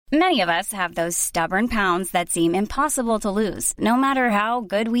Many of us have those stubborn pounds that seem impossible to lose, no matter how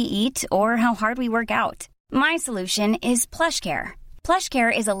good we eat or how hard we work out. My solution is PlushCare.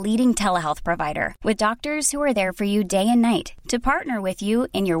 PlushCare is a leading telehealth provider with doctors who are there for you day and night to partner with you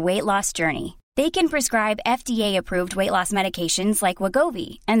in your weight loss journey. They can prescribe FDA-approved weight loss medications like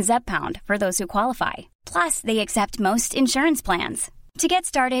Wegovy and Zepbound for those who qualify. Plus, they accept most insurance plans. To get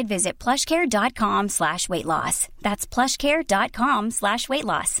started, visit plushcare.com/weightloss. That's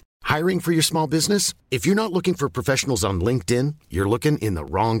plushcare.com/weightloss. Hiring for your small business? If you're not looking for professionals on LinkedIn, you're looking in the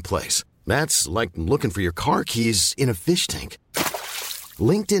wrong place. That's like looking for your car keys in a fish tank.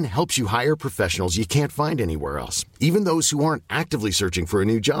 LinkedIn helps you hire professionals you can't find anywhere else, even those who aren't actively searching for a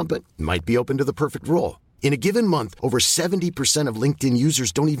new job but might be open to the perfect role. In a given month, over 70% of LinkedIn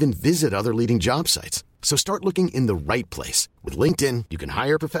users don't even visit other leading job sites. So start looking in the right place. With LinkedIn, you can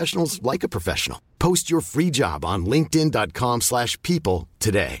hire professionals like a professional. Post your free job on linkedin.com/people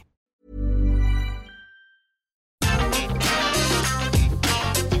today.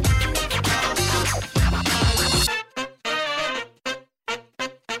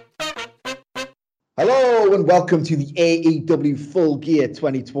 Hello and welcome to the AEW Full Gear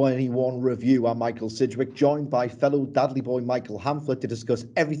 2021 review. I'm Michael Sidgwick, joined by fellow Dudley boy Michael Hamflett to discuss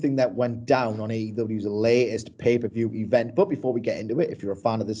everything that went down on AEW's latest pay-per-view event. But before we get into it, if you're a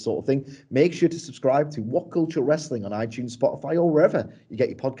fan of this sort of thing, make sure to subscribe to What Culture Wrestling on iTunes, Spotify, or wherever you get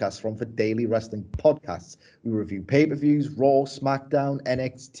your podcasts from for daily wrestling podcasts. We review pay-per-views, Raw, SmackDown,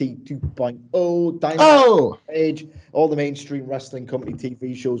 NXT 2.0, Dynamite, Page, all the mainstream wrestling company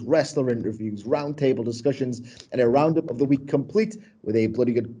TV shows, wrestler interviews, roundtable discussions, and a roundup of the week, complete with a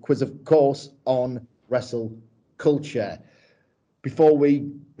bloody good quiz, of course, on wrestle culture. Before we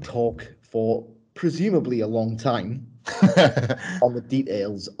talk for presumably a long time on the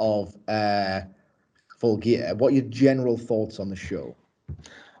details of Full Gear, what are your general thoughts on the show?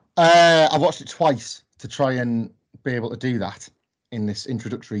 I watched it twice to try and be able to do that in this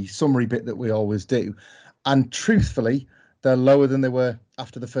introductory summary bit that we always do. And truthfully, they're lower than they were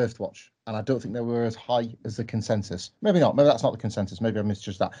after the first watch. And I don't think they were as high as the consensus. Maybe not. Maybe that's not the consensus. Maybe I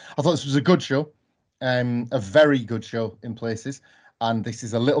misjudged that. I thought this was a good show, a very good show in places. And this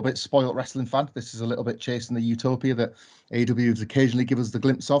is a little bit spoiled wrestling fan. This is a little bit chasing the utopia that AEW has occasionally give us the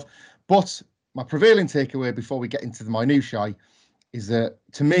glimpse of. But my prevailing takeaway before we get into the minutiae is that,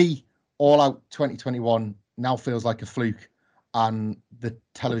 to me, All Out 2021 now feels like a fluke. And the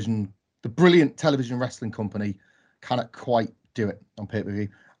brilliant television wrestling company cannot quite do it on pay-per-view.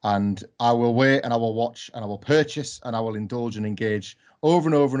 And I will wait and I will watch and I will purchase and I will indulge and engage over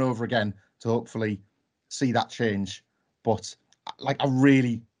and over and over again to hopefully see that change. But like, I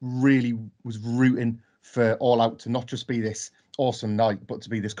really, really was rooting for All Out to not just be this awesome night, but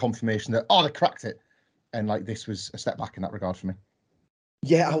to be this confirmation that, they cracked it. And like, this was a step back in that regard for me.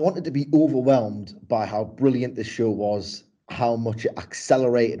 Yeah, I wanted to be overwhelmed by how brilliant this show was, how much it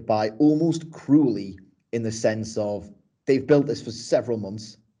accelerated by almost cruelly, in the sense of they've built this for several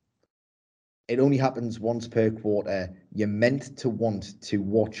months. It only happens once per quarter. You're meant to want to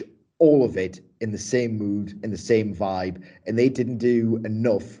watch all of it in the same mood, in the same vibe. And they didn't do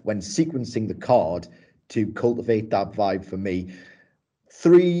enough when sequencing the card to cultivate that vibe for me.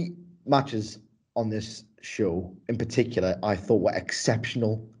 3 matches on this show in particular I thought were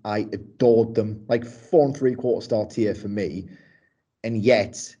exceptional. I adored them. Like 4 3/4 star tier for me. And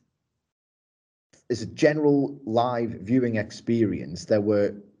yet, as a general live viewing experience, there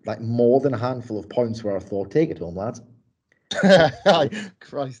were like more than a handful of points where I thought, take it home, lads.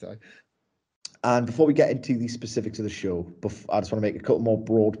 Christ. And before we get into the specifics of the show, I just want to make a couple more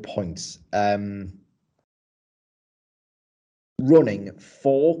broad points. Running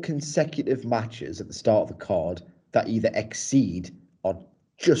 4 consecutive matches at the start of the card that either exceed or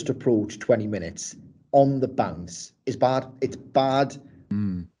just approach 20 minutes on the bounce is bad. It's bad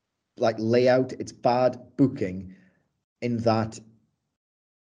like layout. It's bad booking, in that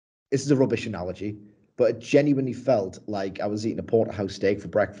this is a rubbish analogy, but it genuinely felt like I was eating a porterhouse steak for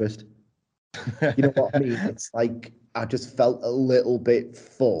breakfast. You know what I mean? It's like I just felt a little bit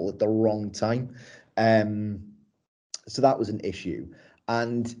full at the wrong time. So that was an issue.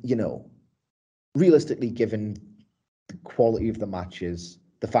 And, realistically, given the quality of the matches,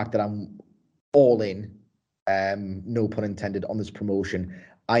 the fact that I'm all in, no pun intended, on this promotion,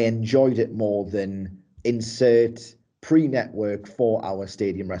 I enjoyed it more than insert pre-network 4-hour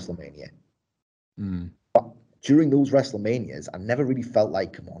stadium WrestleMania. But during those WrestleManias, I never really felt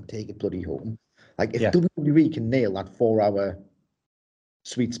like, come on, take it bloody home. Like, if WWE can nail that 4-hour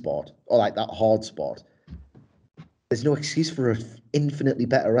sweet spot, or like that hard spot, there's no excuse for an infinitely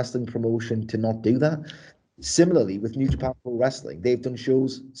better wrestling promotion to not do that. Similarly, with New Japan Pro Wrestling, they've done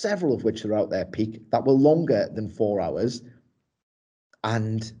shows, several of which are out their peak, that were longer than 4 hours.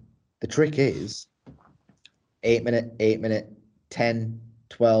 And the trick is 8 minute, 10,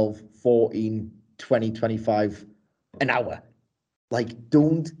 12, 14, 20, 25, an hour. Like,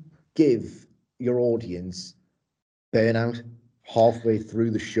 don't give your audience burnout halfway through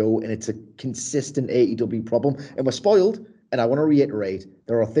the show, and it's a consistent AEW problem. And we're spoiled. And I want to reiterate,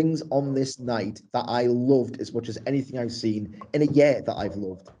 there are things on this night that I loved as much as anything I've seen in a year that I've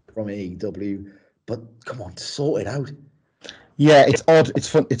loved from AEW. But come on, sort it out. Yeah, it's odd. It's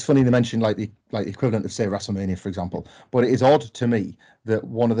fun. It's funny to mention like the equivalent of say WrestleMania, for example. But it is odd to me that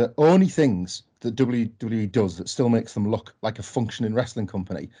one of the only things that WWE does that still makes them look like a functioning wrestling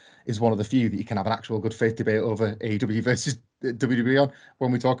company is one of the few that you can have an actual good faith debate over AEW versus WWE on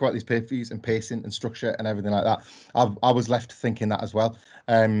when we talk about these pay-per-views and pacing and structure and everything like that. I was left thinking that as well.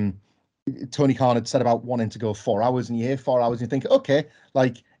 Tony Khan had said about wanting to go 4 hours, and you hear 4 hours and you think, okay,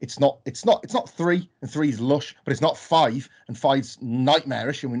 like it's not 3, and 3's lush, but it's not 5, and 5's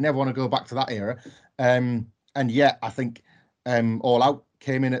nightmarish, and we never want to go back to that era. And yet I think All Out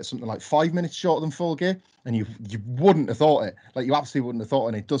came in at something like 5 minutes shorter than Full Gear, and you wouldn't have thought it. Like, you absolutely wouldn't have thought it.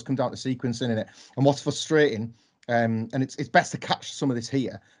 And it does come down to sequencing in it. And what's frustrating, and it's best to catch some of this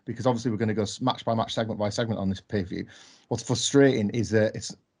here, because obviously we're going to go match by match, segment by segment on this pay-per-view. What's frustrating is that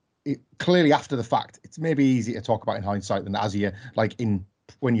it clearly after the fact, it's maybe easier to talk about in hindsight than as you like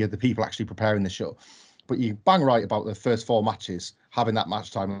when you're the people actually preparing the show. But you bang right about the first 4 matches having that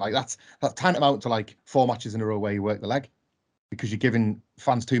match time. Like that's tantamount to like 4 matches in a row where you work the leg, because you're giving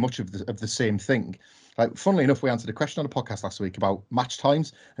fans too much of the same thing. Like, funnily enough, we answered a question on a podcast last week about match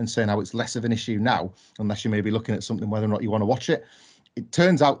times and saying how it's less of an issue now, unless you may be looking at something whether or not you want to watch it. It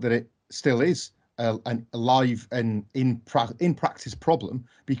turns out that it still is a live and in practice problem,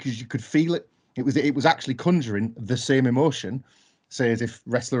 because you could feel it. It was actually conjuring the same emotion, say as if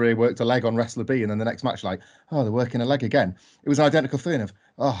wrestler A worked a leg on wrestler B, and then the next match like, oh, they're working a leg again. It was an identical feeling of,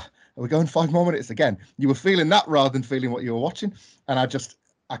 oh, are we going 5 more minutes again? You were feeling that rather than feeling what you were watching. And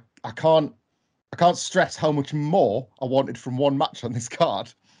I can't stress how much more I wanted from one match on this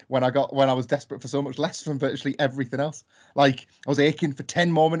card when I was desperate for so much less from virtually everything else. Like, I was aching for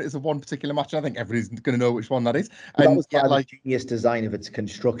 10 more minutes of one particular match. I think everybody's going to know which one that is. And that was the genius design of its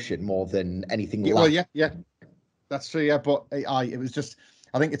construction more than anything. Well, yeah, that's true. Yeah, but it was just,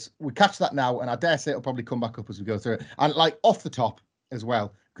 I think we catch that now, and I dare say it'll probably come back up as we go through it. And like off the top as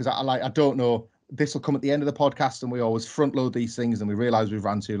well, because I don't know, this will come at the end of the podcast, and we always front load these things, and we realize we've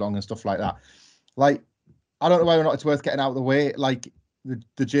ran too long and stuff like that. Like, I don't know whether or not it's worth getting out of the way. Like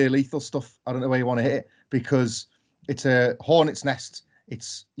the Jay Lethal stuff, I don't know where you want to hit it, because it's a hornet's nest.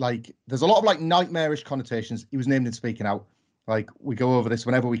 It's like there's a lot of like nightmarish connotations. He was named in Speaking Out. Like, we go over this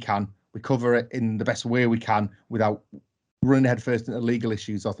whenever we can. We cover it in the best way we can without running headfirst into legal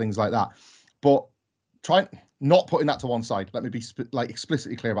issues or things like that. But try not putting that to one side. Let me be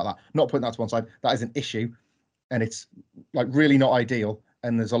explicitly clear about that. Not putting that to one side. That is an issue, and it's like really not ideal.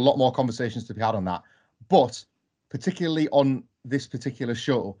 And there's a lot more conversations to be had on that. But particularly on this particular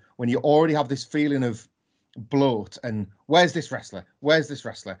show, when you already have this feeling of bloat and where's this wrestler? Where's this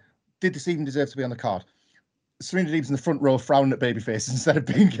wrestler? Did this even deserve to be on the card? Serena Deeb's in the front row frowning at babyface instead of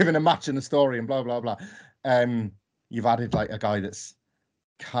being given a match and a story and blah, blah, blah. You've added like a guy that's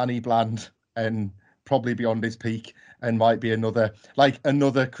canny bland and probably beyond his peak, and might be another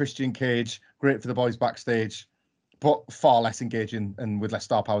Christian Cage, great for the boys backstage, but far less engaging and with less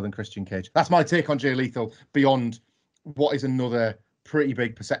star power than Christian Cage. That's my take on Jay Lethal, beyond what is another pretty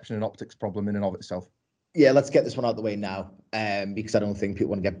big perception and optics problem in and of itself. Yeah, let's get this one out of the way now, because I don't think people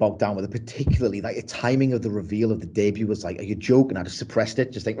want to get bogged down with it, particularly like the timing of the reveal of the debut was like, are you joking? I just suppressed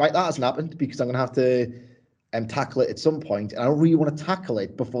it. Just think, right, that hasn't happened, because I'm going to have to tackle it at some point, and I don't really want to tackle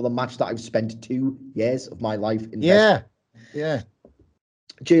it before the match that I've spent 2 years of my life investing. Yeah.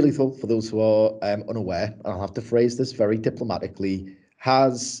 Jay Lethal, for those who are unaware, and I'll have to phrase this very diplomatically,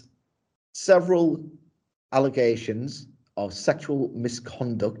 has several allegations of sexual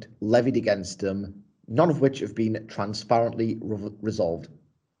misconduct levied against him, none of which have been transparently resolved.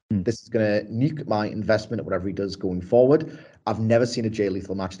 This is going to nuke my investment at whatever he does going forward. I've never seen a Jay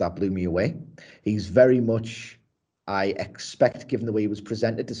Lethal match that blew me away. He's very much, I expect, given the way he was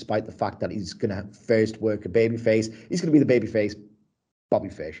presented, despite the fact that he's going to first work a babyface, he's going to be the babyface Bobby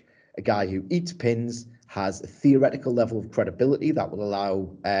Fish, a guy who eats pins, has a theoretical level of credibility that will allow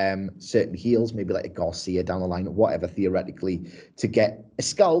certain heels, maybe like a Garcia down the line or whatever, theoretically, to get a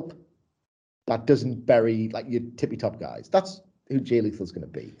scalp that doesn't bury like your tippy top guys. That's who Jay Lethal's going to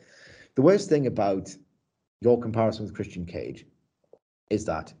be. The worst thing about your comparison with Christian Cage is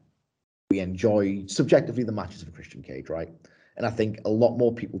that we enjoy subjectively the matches of Christian Cage, right? And I think a lot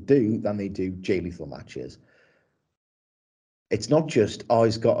more people do than they do Jay Lethal matches. It's not just, oh,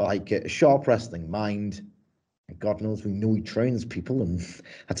 he's got like a sharp wrestling mind. And God knows we know he trains people, and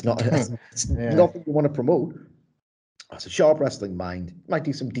that's nothing you want to promote. It's a sharp wrestling mind. Might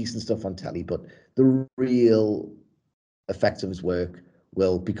do some decent stuff on telly, but the real effects of his work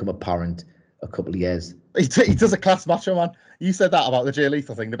will become apparent a couple of years. He does a class macho, man. You said that about the Jay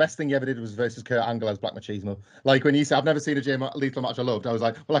Lethal thing. The best thing he ever did was versus Kurt Angle as Black Machismo. Like when you said, I've never seen a Jay Lethal match I loved, I was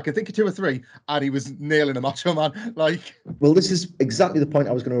like, well, I can think of 2 or 3, and he was nailing a macho, man. Like, well, this is exactly the point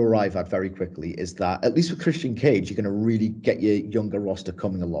I was going to arrive at very quickly, is that at least with Christian Cage, you're going to really get your younger roster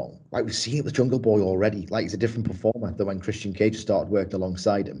coming along. Like we've seen it with Jungle Boy already. Like he's a different performer than when Christian Cage started working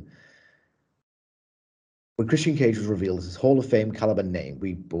alongside him. When Christian Cage was revealed as his Hall of Fame caliber name,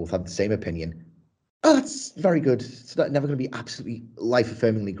 we both had the same opinion. Oh, that's very good. It's never going to be absolutely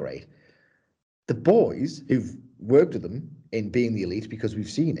life-affirmingly great. The boys who've worked with them in Being the Elite, because we've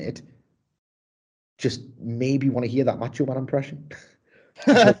seen it, just maybe want to hear that Macho Man impression.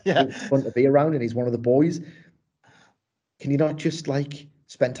 Yeah. Fun to be around, and he's one of the boys. Can you not just like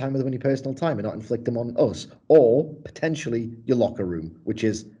spend time with him in your personal time and not inflict them on us, or potentially your locker room, which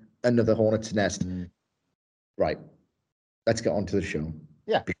is another hornet's nest? Right. Let's get on to the show.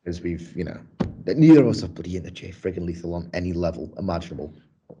 Yeah. Because we've, neither of us have bloody into Jay friggin' Lethal on any level imaginable.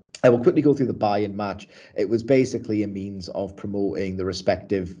 I will quickly go through the buy-in match. It was basically a means of promoting the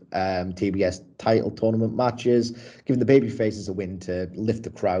respective TBS title tournament matches, giving the babyfaces a win to lift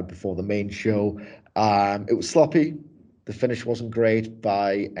the crowd before the main show. It was sloppy. The finish wasn't great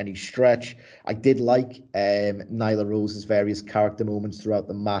by any stretch. I did like Nyla Rose's various character moments throughout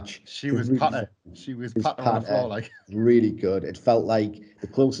the match. She was patter on the floor, like really good. It felt like the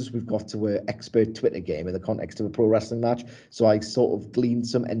closest we've got to an expert Twitter game in the context of a pro wrestling match. So I sort of gleaned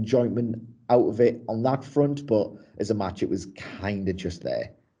some enjoyment out of it on that front, but as a match, it was kind of just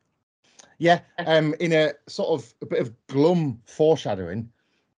there. Yeah, in a sort of a bit of glum foreshadowing,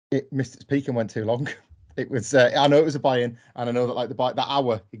 it missed its peak and went too long. It was. I know it was a buy-in, and I know that like that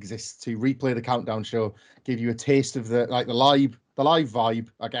hour exists to replay the countdown show, give you a taste of the live vibe,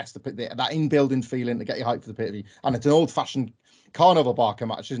 I guess, that in-building feeling to get you hyped for the pay-per-view. And it's an old-fashioned carnival barker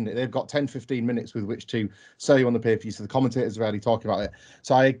match, isn't it? They've got 10-15 minutes with which to sell you on the pay-per-view, so the commentators are really talking about it.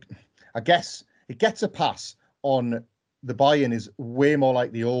 So I guess it gets a pass on the buy-in is way more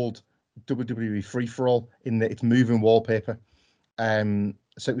like the old WWE free-for-all in that it's moving wallpaper.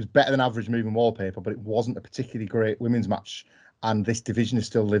 So it was better than average moving wallpaper, but it wasn't a particularly great women's match. And this division is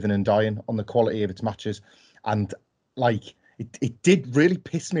still living and dying on the quality of its matches. And like, it did really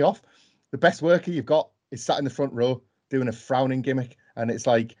piss me off. The best worker you've got is sat in the front row doing a frowning gimmick. And it's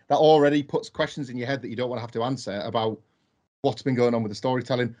like, that already puts questions in your head that you don't want to have to answer about what's been going on with the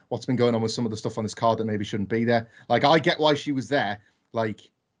storytelling, what's been going on with some of the stuff on this card that maybe shouldn't be there. Like, I get why she was there. Like,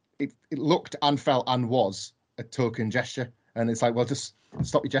 it looked and felt and was a token gesture. And it's like, well, just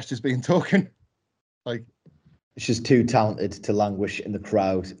stop your gestures being token. Like, she's too talented to languish in the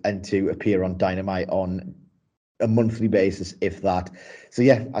crowd and to appear on Dynamite on a monthly basis, if that. So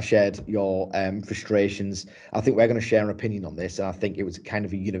yeah, I shared your frustrations. I think we're going to share an opinion on this, and I think it was kind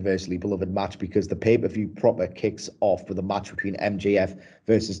of a universally beloved match because the pay-per-view proper kicks off with a match between MJF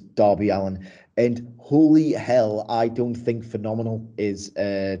versus Darby Allin. And holy hell, I don't think phenomenal is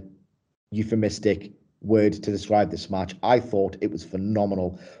a euphemistic word to describe this match. I thought it was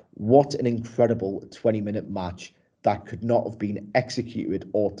phenomenal. What an incredible 20-minute match that could not have been executed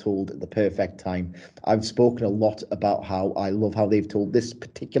or told at the perfect time. I've spoken a lot about how I love how they've told this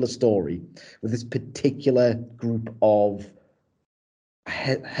particular story with this particular group of, I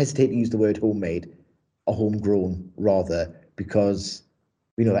hesitate to use the word homemade, or homegrown rather, because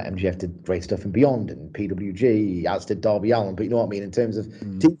we know that MJF did great stuff in Beyond and PWG, as did Darby Allin, but you know what I mean, in terms of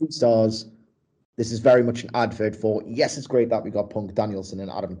TV stars, this is very much an advert for, yes, it's great that we got Punk, Danielson, and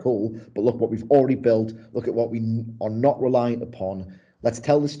Adam Cole, but look what we've already built. Look at what we are not reliant upon. Let's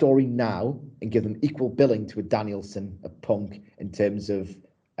tell the story now and give them equal billing to a Danielson, a Punk, in terms of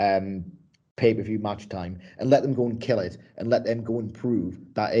pay-per-view match time, and let them go and kill it, and let them go and prove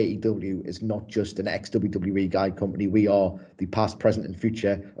that AEW is not just an ex-WWE guide company. We are the past, present, and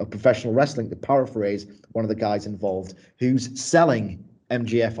future of professional wrestling, to paraphrase one of the guys involved, who's selling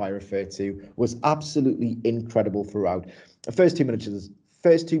MJF I refer to, was absolutely incredible throughout. The first two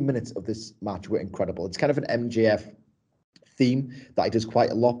minutes of this match were incredible. It's kind of an MJF theme that he does quite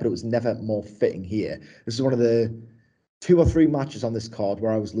a lot, but it was never more fitting here. This is one of the 2 or 3 matches on this card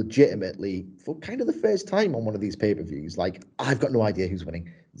where I was legitimately, for kind of the first time on one of these pay-per-views, like, I've got no idea who's winning.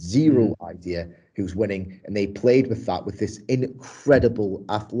 Zero idea who's winning. And they played with that with this incredible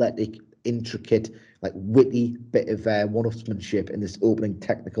athletic intricate, like witty bit of one-upsmanship in this opening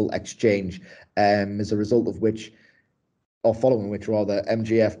technical exchange, as a result of which, or following which rather,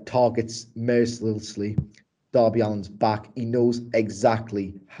 MJF targets mercilessly Darby Allin's back. He knows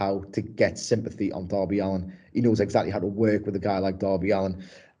exactly how to get sympathy on Darby Allin. He knows exactly how to work with a guy like Darby Allin.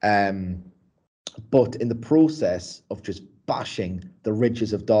 But in the process of just bashing the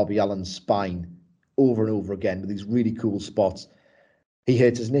ridges of Darby Allin's spine over and over again with these really cool spots, he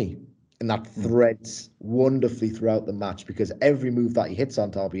hurts his knee. And that threads wonderfully throughout the match, because every move that he hits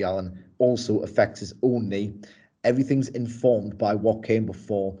on Darby Allin also affects his own knee. Everything's informed by what came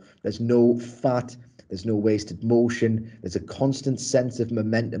before. There's no fat. There's no wasted motion. There's a constant sense of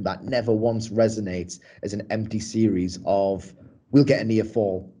momentum that never once resonates as an empty series of, we'll get a near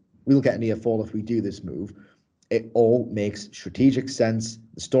fall. We'll get a near fall if we do this move. It all makes strategic sense.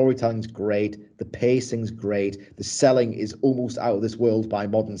 The storytelling's great. The pacing's great. The selling is almost out of this world by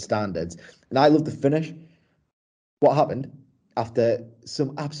modern standards. And I love the finish. What happened after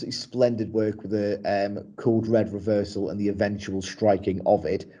some absolutely splendid work with the Code Red reversal and the eventual striking of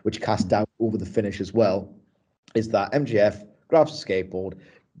it, which cast doubt over the finish as well, is that MJF grabs a skateboard,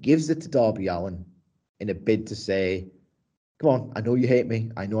 gives it to Darby Allin in a bid to say, come on, I know you hate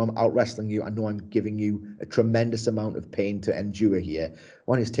me. I know I'm out wrestling you. I know I'm giving you a tremendous amount of pain to endure here.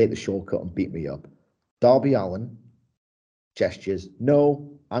 Why don't you take the shortcut and beat me up? Darby Allin gestures, no,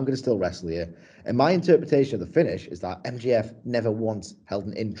 I'm going to still wrestle here. And my interpretation of the finish is that MJF never once held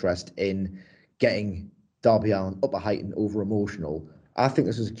an interest in getting Darby Allin up a height and over emotional. I think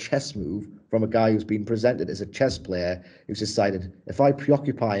this is a chess move from a guy who's been presented as a chess player who's decided, if I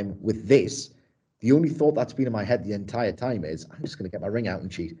preoccupy him with this, the only thought that's been in my head the entire time is, I'm just going to get my ring out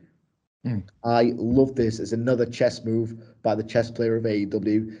and cheat. I love this as another chess move by the chess player of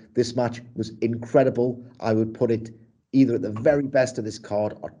AEW. This match was incredible. I would put it either at the very best of this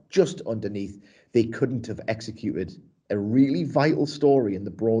card or just underneath. They couldn't have executed a really vital story in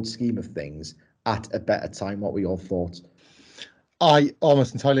the broad scheme of things at a better time. What were your thoughts? I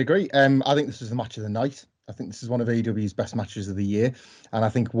almost entirely agree. I think this is the match of the night. I think this is one of AEW's best matches of the year. And I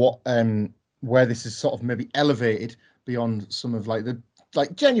think where this is sort of maybe elevated beyond some of like the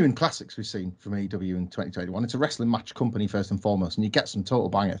genuine classics we've seen from AEW in 2021. It's a wrestling match company first and foremost, and you get some total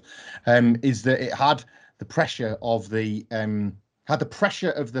bangers. Is that it had the pressure of the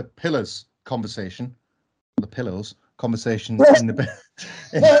pillars conversation, the pillows conversation in the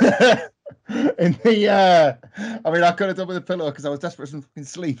I mean, I could have done with a pillow because I was desperate for fucking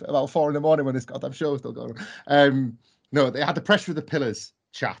sleep about 4 a.m. when this goddamn show was still going on. No, they had the pressure of the pillars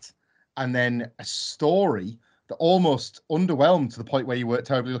chat, and then a story that almost underwhelmed to the point where you weren't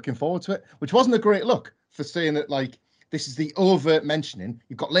terribly looking forward to it, which wasn't a great look for saying that, like, this is the overt mentioning.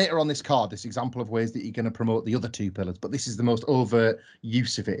 You've got later on this card this example of ways that you're going to promote the other 2 pillars, but this is the most overt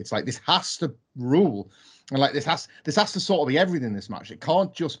use of it. It's like this has to rule, and like this has to sort of be everything in this match. It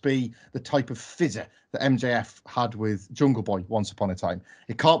can't just be the type of fizzer that MJF had with Jungle Boy once upon a time.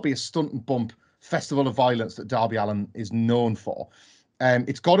 It can't be a stunt and bump festival of violence that Darby Allin is known for.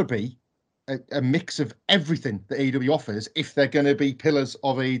 It's got to be a mix of everything that AEW offers if they're going to be pillars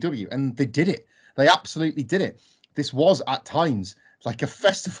of AEW, and they did it. They absolutely did it. This was at times like a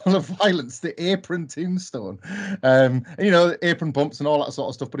festival of violence, the apron tombstone, and apron bumps and all that sort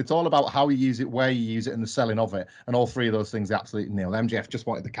of stuff. But it's all about how you use it, where you use it, and the selling of it. And all 3 of those things they absolutely nailed. MJF just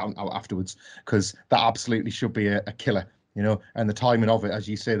wanted the count out afterwards because that absolutely should be a killer, and the timing of it, as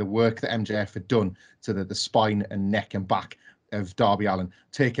you say, the work that MJF had done to the spine and neck and back of Darby Allin,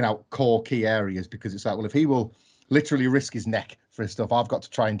 taking out core key areas, because it's like, well, if he will literally risk his neck for his stuff, I've got to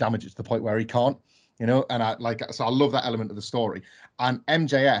try and damage it to the point where he can't. And I love that element of the story. And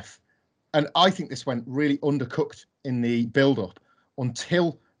MJF, and I think this went really undercooked in the build-up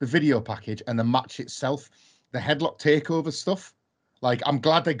until the video package and the match itself, the headlock takeover stuff. Like, I'm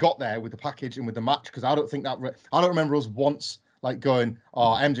glad they got there with the package and with the match, because I don't remember us once like going,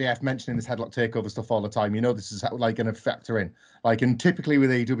 oh, MJF mentioning this headlock takeover stuff all the time. This is like going to factor in. Like, and typically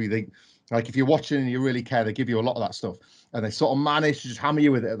with AEW, they, like, if you're watching and you really care, they give you a lot of that stuff. And they sort of managed to just hammer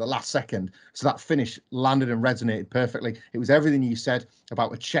you with it at the last second. So that finish landed and resonated perfectly. It was everything you said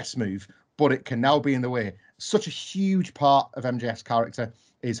about a chess move, but it can now be in the way. Such a huge part of MJF's character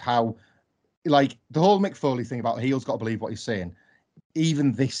is how, like, the whole Mick Foley thing about heel's got to believe what he's saying.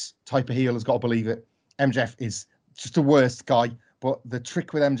 Even this type of heel has got to believe it. MJF is just the worst guy. But the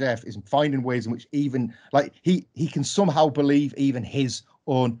trick with MJF is finding ways in which even, like, he can somehow believe even his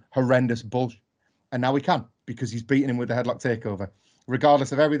own horrendous bullshit. And now he can, because he's beaten him with the headlock takeover,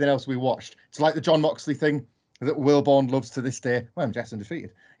 regardless of everything else we watched. It's like the John Moxley thing that Wilborn loves to this day. Well, MJF's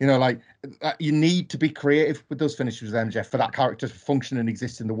undefeated. You know, like you need to be creative with those finishes with MJF for that character to function and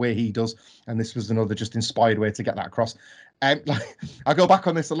exist in the way he does. And this was another just inspired way to get that across. Like I go back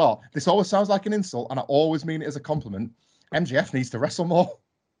on this a lot. This always sounds like an insult, and I always mean it as a compliment. MJF needs to wrestle more.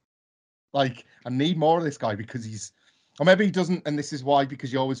 Like, I need more of this guy because he's, or maybe he doesn't, and this is why,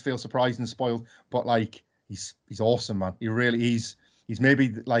 because you always feel surprised and spoiled. But like, he's awesome, man. He really he's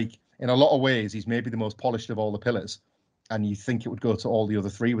maybe like in a lot of ways he's maybe the most polished of all the pillars, and you think it would go to all the other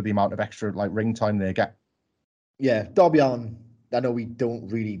three with the amount of extra like ring time they get. Yeah, Darby Allin. I know we don't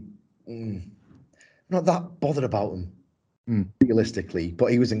really, not that bothered about him realistically, but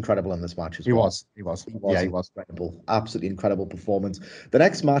he was incredible in this match as well. He was incredible, absolutely incredible performance. The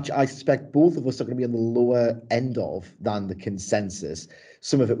next match, I suspect both of us are going to be on the lower end of than the consensus.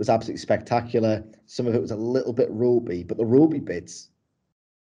 Some of it was absolutely spectacular. Some of it was a little bit ropey, but the ropey bits,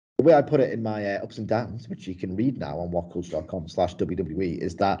 the way I put it in my ups and downs, which you can read now on whatculture.com/WWE,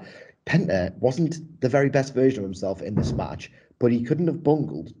 is that Penta wasn't the very best version of himself in this match, but he couldn't have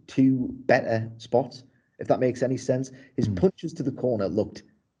bungled two better spots, if that makes any sense. His punches to the corner looked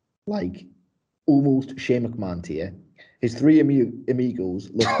like almost Shane McMahon tier. His three amigos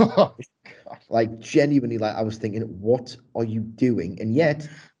looked like genuinely like I was thinking, what are you doing? And yet,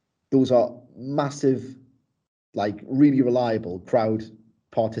 those are massive, like really reliable crowd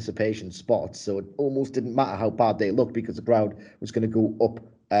participation spots. So it almost didn't matter how bad they looked because the crowd was going to go up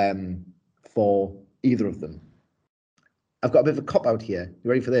for either of them. I've got a bit of a cop out here. You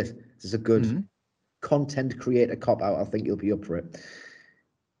ready for this? This is a good content creator cop out. I think you'll be up for it.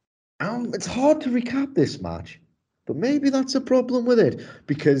 It's hard to recap this match, but maybe that's a problem with it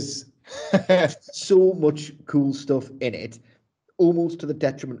because so much cool stuff in it, almost to the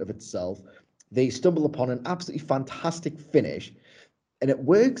detriment of itself. They stumble upon an absolutely fantastic finish, and it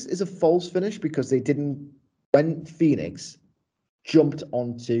works as a false finish because they didn't. When Phoenix jumped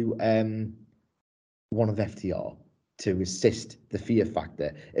onto one of FTR to assist the fear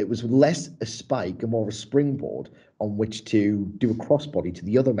factor, it was less a spike and more of a springboard on which to do a crossbody to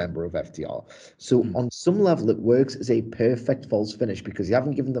the other member of FTR. So on some level, it works as a perfect false finish because you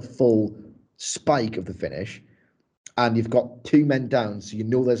haven't given the full spike of the finish, and you've got two men down, so you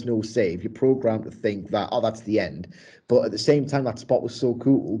know there's no save. You're programmed to think that, oh, that's the end. But at the same time, that spot was so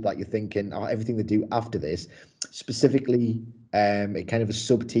cool that you're thinking, oh, everything they do after this, specifically a kind of a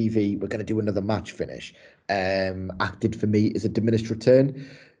sub-TV, we're going to do another match finish, acted for me as a diminished return.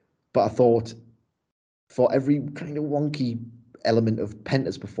 But I thought for every kind of wonky element of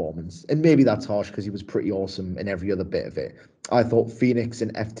Penta's performance, and maybe that's harsh because he was pretty awesome in every other bit of it, I thought Phoenix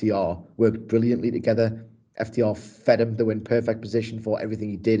and FTR worked brilliantly together. FTR fed him. They were in perfect position for everything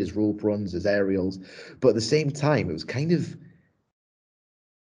he did, his rope runs, his aerials. But at the same time, it was kind of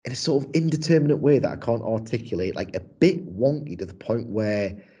in a sort of indeterminate way that I can't articulate, like a bit wonky to the point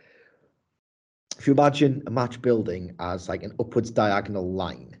where if you imagine a match building as like an upwards diagonal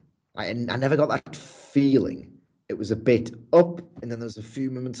line, I never got that feeling. It was a bit up, and then there was a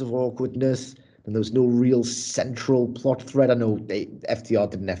few moments of awkwardness, and there was no real central plot thread. I know FTR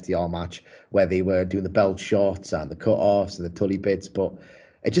did an FTR match where they were doing the belt shots and the cut-offs and the tully bits, but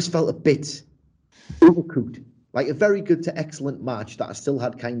it just felt a bit overcooked. Like a very good to excellent match that I still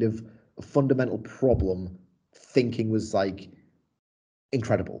had kind of a fundamental problem thinking was like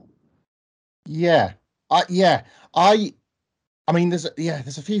incredible. Yeah. I mean, there's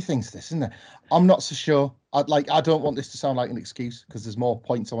a few things to this, isn't there? I'm not so sure. I don't want this to sound like an excuse because there's more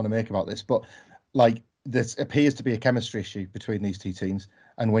points I want to make about this, but like there appears to be a chemistry issue between these two teams.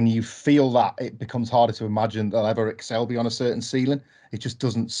 And when you feel that, it becomes harder to imagine they'll ever excel beyond a certain ceiling. It just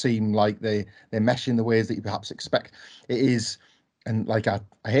doesn't seem like they mesh in the ways that you perhaps expect. It is, and like I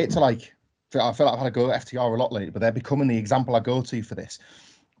hate to I feel like I've had to go at FTR a lot lately, but they're becoming the example I go to for this.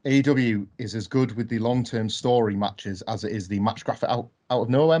 AEW is as good with the long-term story matches as it is the match graphic out of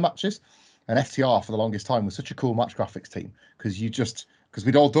nowhere matches. And FTR for the longest time was such a cool match graphics team because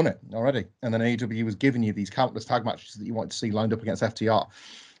we'd all done it already. And then AEW was giving you these countless tag matches that you wanted to see lined up against FTR.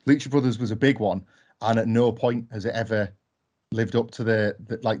 Lucha Brothers was a big one, and at no point has it ever lived up to the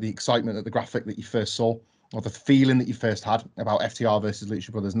excitement of the graphic that you first saw or the feeling that you first had about FTR versus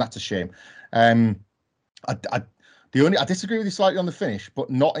Lucha Brothers, and that's a shame. I disagree with you slightly on the finish, but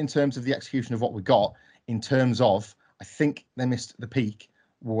not in terms of the execution of what we got. In terms of, I think they missed the peak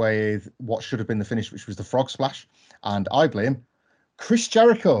with what should have been the finish, which was the frog splash. And I blame Chris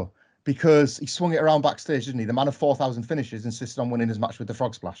Jericho because he swung it around backstage, didn't he? The man of 4,000 finishes insisted on winning his match with the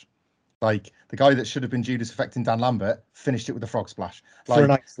frog splash. Like the guy that should have been Judas affecting Dan Lambert finished it with the frog splash. For a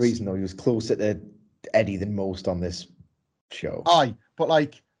nice reason, though, he was closer to Eddie than most on this show. But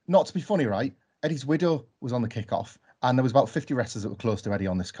like, not to be funny, right? Eddie's widow was on the kickoff, and there was about 50 wrestlers that were close to Eddie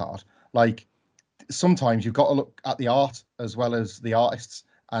on this card. Like, sometimes you've got to look at the art as well as the artists,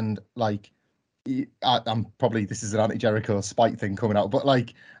 and like, I'm probably, this is an anti-Jericho spite thing coming out, but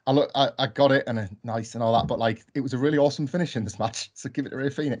like, I got it, and nice and all that, but like, it was a really awesome finish in this match. So give it to Rey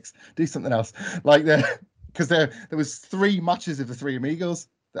Fenix. Do something else, like because there was 3 matches of the Three Amigos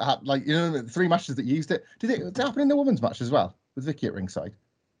that had, like, you know, 3 matches that used it. Did it happen in the women's match as well with Vicky at ringside?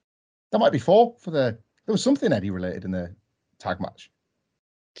 That might be 4 for there was something Eddie related in the tag match.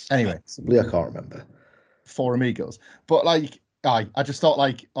 Anyway, I can't remember. 4 Amigos, but like, I just thought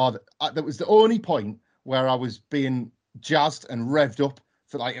like, that was the only point where I was being jazzed and revved up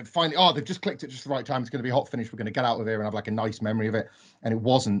for like, finally, they've just clicked at just the right time. It's going to be a hot finish. We're going to get out of here and have like a nice memory of it. And it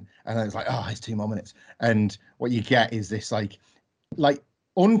wasn't. And then it's like, it's 2 more minutes. And what you get is this like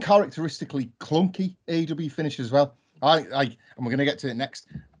uncharacteristically clunky AEW finish as well. And we're going to get to it next.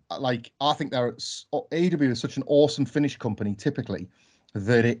 Like, I think AEW is such an awesome finish company typically,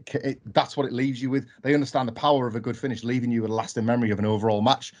 that that's what it leaves you with. They understand the power of a good finish, leaving you with a lasting memory of an overall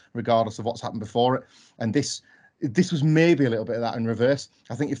match, regardless of what's happened before it. And this was maybe a little bit of that in reverse.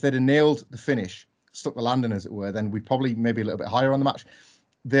 I think if they'd have nailed the finish, stuck the landing as it were, then we'd probably maybe a little bit higher on the match.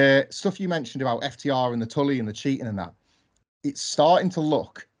 The stuff you mentioned about FTR and the Tully and the cheating and that, it's starting to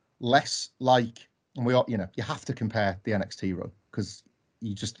look less like, and we are, you have to compare the NXT run because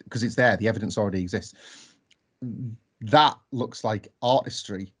it's there, the evidence already exists. That looks like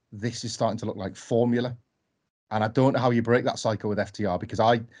artistry. This is starting to look like formula, and I don't know how you break that cycle with FTR, because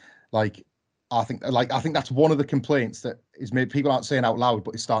I think that's one of the complaints that is made. People aren't saying out loud,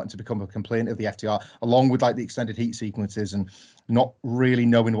 but it's starting to become a complaint of the FTR, along with like the extended heat sequences and not really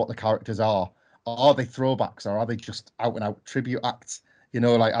knowing what the characters are. Are they throwbacks, or are they just out and out tribute acts?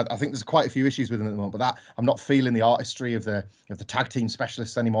 I think there's quite a few issues with them at the moment, but that I'm not feeling the artistry of the tag team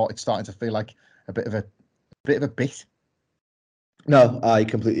specialists anymore. It's starting to feel like a bit of a bit. No, I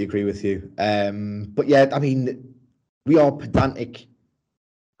completely agree with you. But yeah, I mean, we are pedantic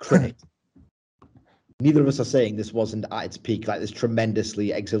critics. Neither of us are saying this wasn't at its peak, like this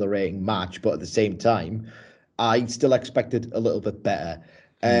tremendously exhilarating match, but at the same time, I still expected a little bit better.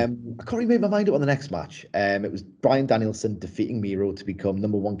 I can't really make my mind up on the next match. It was Bryan Danielson defeating Miro to become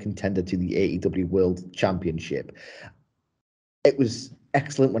 #1 contender to the AEW World Championship. It was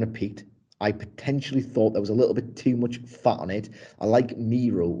excellent when it peaked. I potentially thought there was a little bit too much fat on it. I like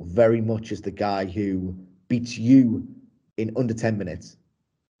Miro very much as the guy who beats you in under 10 minutes,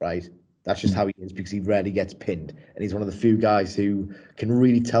 right? That's just how he is, because he rarely gets pinned. And he's one of the few guys who can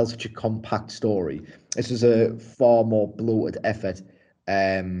really tell such a compact story. This was a far more bloated effort,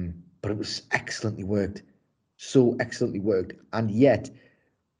 but it was excellently worked. So excellently worked. And yet,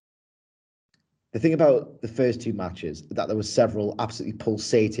 the thing about the first 2 matches, that there were several absolutely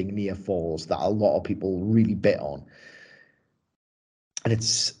pulsating near falls that a lot of people really bit on. And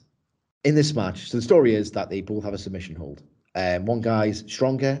it's in this match. So the story is that they both have a submission hold. One guy's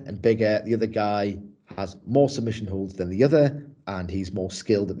stronger and bigger. The other guy has more submission holds than the other, and he's more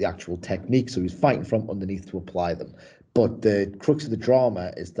skilled at the actual technique. So he's fighting from underneath to apply them. But the crux of the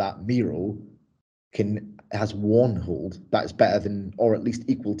drama is that Miro has one hold that is better than, or at least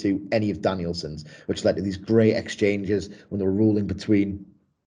equal to, any of Danielson's, which led to these great exchanges when they were rolling between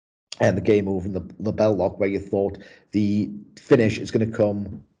the game over and the bell lock, where you thought the finish is going to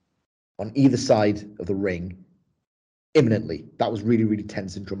come on either side of the ring imminently. That was really, really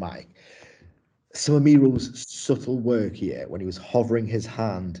tense and dramatic. Some of Miro's subtle work here, when he was hovering his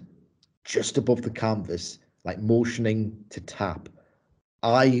hand just above the canvas, like motioning to tap,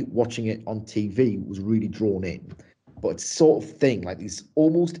 I, watching it on TV, was really drawn in. But it's sort of thing, like these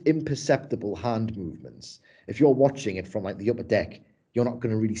almost imperceptible hand movements. If you're watching it from like the upper deck, you're not going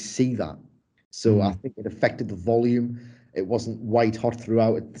to really see that. So I think it affected the volume. It wasn't white hot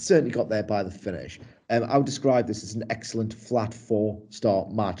throughout. It certainly got there by the finish. I would describe this as an excellent flat 4-star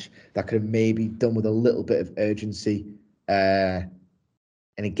match that could have maybe done with a little bit of urgency. And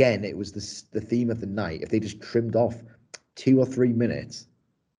again, it was the theme of the night. If they just trimmed off 2 or 3 minutes,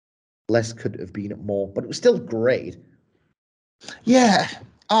 less could have been more, but it was still great. Yeah,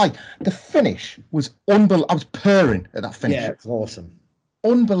 the finish was unbelievable. I was purring at that finish. Yeah, it's awesome.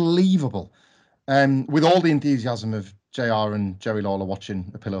 Unbelievable. With all the enthusiasm of JR and Jerry Lawler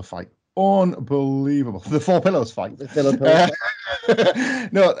watching a pillow fight. Unbelievable. The 4 pillows fight. The pillow fight.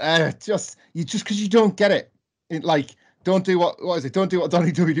 No, just because you don't get it. Don't do what is it? Don't do what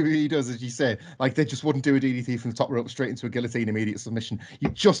Donny WWE does, as you say. Like, they just wouldn't do a DDT from the top rope straight into a guillotine immediate submission. You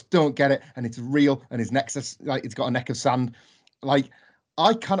just don't get it, and it's real, and his neck's it's got a neck of sand. Like,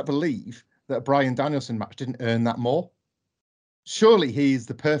 I cannot believe that a Bryan Danielson match didn't earn that more. Surely he's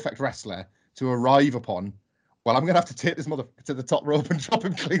the perfect wrestler to arrive upon, well, I'm going to have to take this mother to the top rope and drop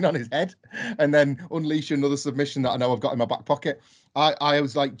him clean on his head and then unleash another submission that I know I've got in my back pocket. I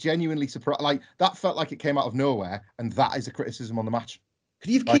was like genuinely surprised. Like that felt like it came out of nowhere. And that is a criticism on the match.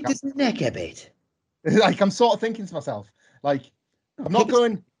 Could you have kicked his neck a bit? Like I'm sort of thinking to myself, like, I'm not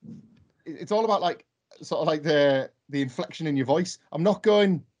going, it's all about like, sort of like the inflection in your voice. I'm not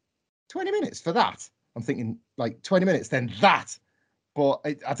going 20 minutes for that. I'm thinking like 20 minutes, then that. But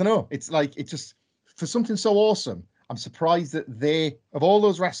I don't know. It's like, it just, for something so awesome, I'm surprised that they, of all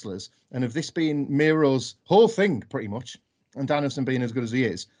those wrestlers, and of this being Miro's whole thing pretty much, and Danielson being as good as he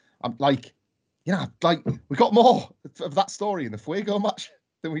is, I'm like, you know, like we got more of that story in the Fuego match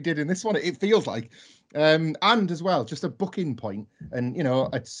than we did in this one. It feels like, and as well, just a booking point, and you know,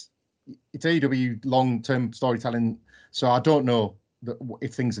 it's AEW long-term storytelling, so I don't know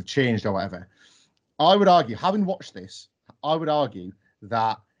if things have changed or whatever. I would argue, having watched this, I would argue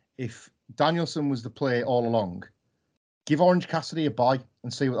that if Danielson was the play all along, give Orange Cassidy a bye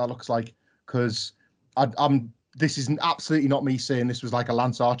and see what that looks like. Because this is absolutely not me saying this was like a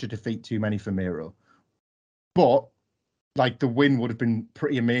Lance Archer defeat too many for Miro. But like the win would have been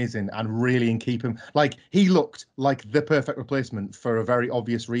pretty amazing and really in keeping. Like he looked like the perfect replacement for a very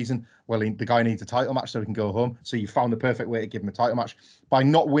obvious reason. Well, the guy needs a title match so he can go home. So you found the perfect way to give him a title match. By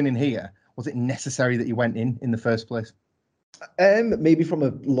not winning here, was it necessary that he went in the first place? Maybe from a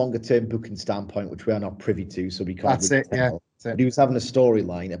longer term booking standpoint, which we are not privy to, so we can't. That's it. Yeah. But he was having a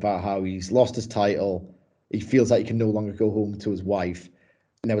storyline about how he's lost his title. He feels like he can no longer go home to his wife,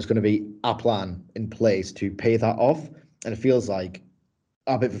 and there was going to be a plan in place to pay that off. And it feels like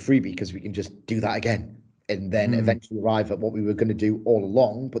a bit of a freebie because we can just do that again and then eventually arrive at what we were going to do all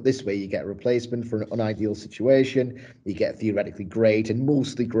along. But this way, you get a replacement for an unideal situation. You get a theoretically great and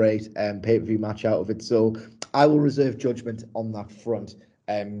mostly great pay-per-view match out of it. So I will reserve judgment on that front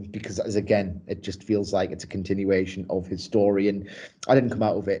because, as again, it just feels like it's a continuation of his story. And I didn't come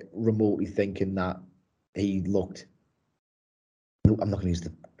out of it remotely thinking that he looked, I'm not going to use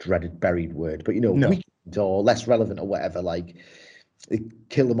the dreaded buried word, but, you know, weak or less relevant or whatever. Like, it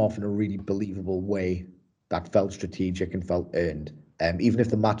killed him off in a really believable way that felt strategic and felt earned. Even if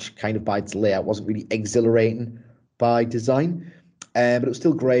the match kind of by its layout wasn't really exhilarating by design, but it was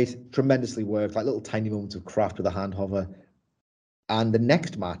still great, tremendously worked, like little tiny moments of craft with a hand hover. And the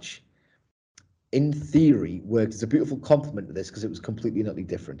next match, in theory, worked as a beautiful complement to this because it was completely and utterly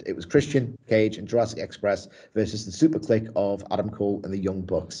different. It was Christian Cage and Jurassic Express versus the Super Clique of Adam Cole and the Young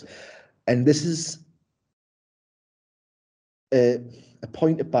Bucks. And this is a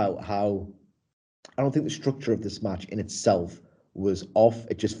point about how I don't think the structure of this match in itself was off.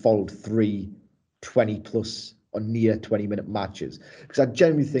 It just followed 3 20-plus or near 20-minute matches. Because I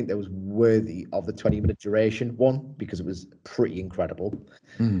genuinely think that was worthy of the 20-minute duration. 1, because it was pretty incredible.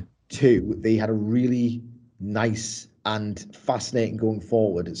 2, they had a really nice and fascinating going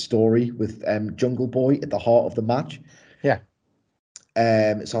forward story with Jungle Boy at the heart of the match. Yeah.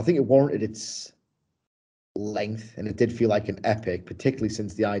 So I think it warranted its length, and it did feel like an epic, particularly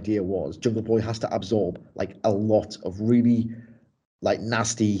since the idea was Jungle Boy has to absorb like a lot of really like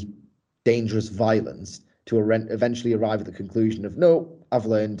nasty, dangerous violence to eventually arrive at the conclusion of, no, I've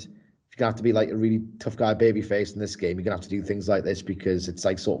learned you're gonna have to be like a really tough guy babyface in this game. You're gonna have to do things like this because it's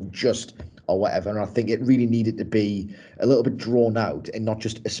like sort of just or whatever. And I think it really needed to be a little bit drawn out and not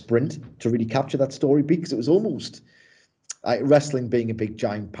just a sprint to really capture that story, because it was almost like wrestling being a big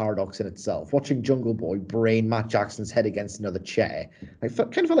giant paradox in itself. Watching Jungle Boy brain Matt Jackson's head against another chair, I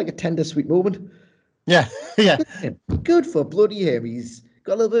kind of felt like a tender, sweet moment. Yeah, yeah. Good for bloody him. He's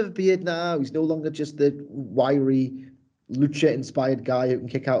got a little bit of a beard now. He's no longer just the wiry, lucha-inspired guy who can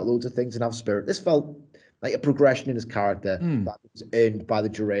kick out loads of things and have spirit. This felt like a progression in his character that was earned by the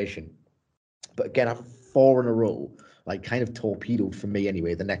duration. But again, after 4 in a row, like kind of torpedoed for me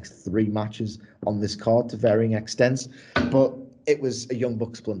anyway, the next 3 matches on this card to varying extents. But it was a Young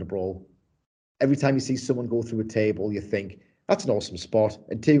Bucks plunder brawl. Every time you see someone go through a table, you think, that's an awesome spot.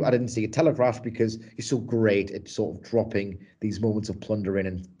 And 2, I didn't see it telegraphed because he's so great at sort of dropping these moments of plunder in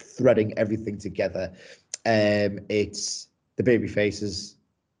and threading everything together. It's the baby faces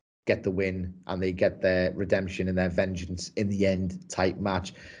get the win and they get their redemption and their vengeance in the end type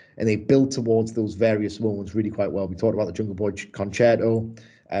match. And they build towards those various moments really quite well. We talked about the Jungle Boy concerto,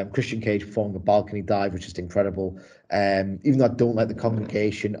 Christian Cage performing a balcony dive, which is incredible. Even though I don't like the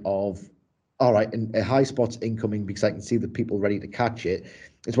congregation of, all right, and a high spot's incoming because I can see the people ready to catch it.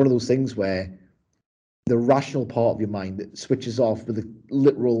 It's one of those things where the rational part of your mind that switches off with the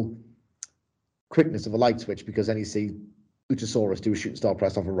literal quickness of a light switch, because then you see Luchasaurus do a shooting star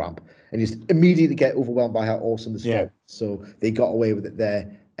press off a ramp and you just immediately get overwhelmed by how awesome the spot is. So they got away with it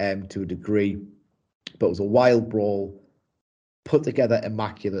there. to a degree, but it was a wild brawl, put together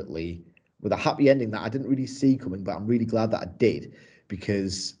immaculately, with a happy ending that I didn't really see coming, but I'm really glad that I did,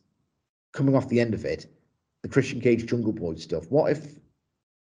 because coming off the end of it, the Christian Cage Jungle Boy stuff, what if,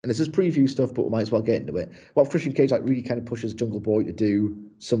 and this is preview stuff, but we might as well get into it, what if Christian Cage like really kind of pushes Jungle Boy to do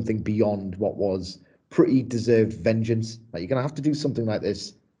something beyond what was pretty deserved vengeance? Like, you're going to have to do something like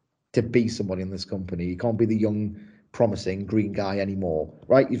this to be somebody in this company. You can't be the young, promising green guy anymore,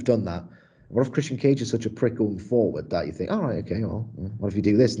 right? You've done that. What if Christian Cage is such a prick going forward that you think, all right, okay, well, what if you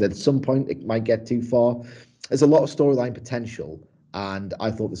do this? And then at some point it might get too far. There's a lot of storyline potential, and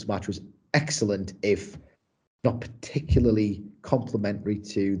I thought this match was excellent, if not particularly complimentary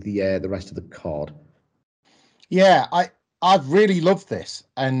to the rest of the card. Yeah, I've really loved this,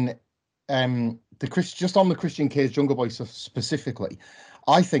 and just on the Christian Cage Jungle Boy stuff specifically,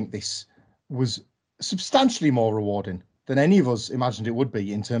 I think this was substantially more rewarding than any of us imagined it would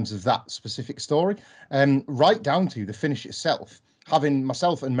be in terms of that specific story. Right down to the finish itself, having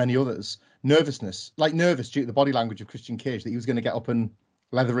myself and many others nervous due to the body language of Christian Cage that he was going to get up and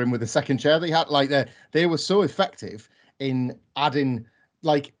leather him with the second chair that he had. Like, they were so effective in adding,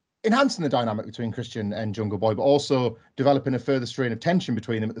 like, enhancing the dynamic between Christian and Jungle Boy, but also developing a further strain of tension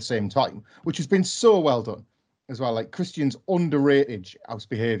between them at the same time, which has been so well done as well. Like, Christian's underrated house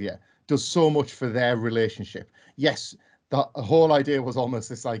behavior does so much for their relationship. Yes, the whole idea was almost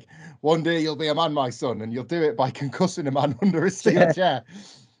this, like, one day you'll be a man, my son, and you'll do it by concussing a man under a steel chair.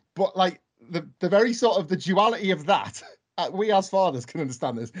 But, like, the very sort of the duality of that, we as fathers can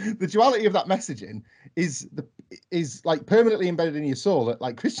understand this. The duality of that messaging is like permanently embedded in your soul, that,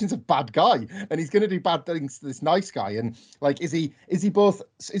 like, Christian's a bad guy and he's going to do bad things to this nice guy. And, like, is he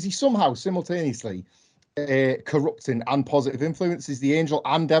somehow simultaneously corrupting and positive influence? Is the angel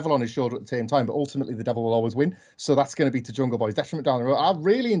and devil on his shoulder at the same time, but ultimately the devil will always win. So that's going to be to Jungle Boy's detriment down the road. I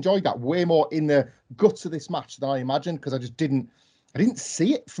really enjoyed that way more in the guts of this match than I imagined, because I didn't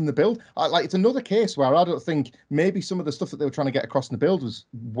see it from the build. It's another case where I don't think maybe some of the stuff that they were trying to get across in the build was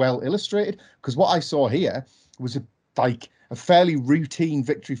well illustrated, because what I saw here was a fairly routine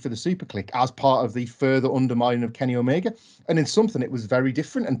victory for the Super Click as part of the further undermining of Kenny Omega. And in something, it was very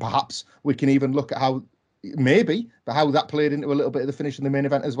different. And perhaps we can even look at how that played into a little bit of the finish in the main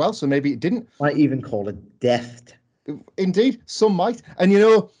event as well. So maybe it didn't. Might even call it deft. Indeed, some might.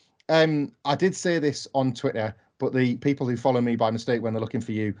 And, I did say this on Twitter, but the people who follow me by mistake when they're looking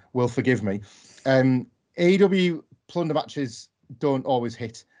for you will forgive me. AEW plunder matches don't always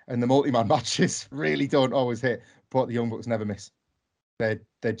hit, and the multi-man matches really don't always hit, but the Young Bucks never miss. They're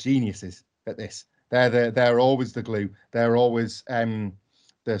geniuses at this. They're always the glue. They're always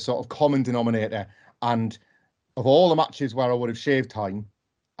the sort of common denominator. And of all the matches where I would have shaved time,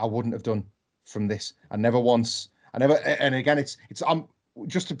 I wouldn't have done from this. And again, I'm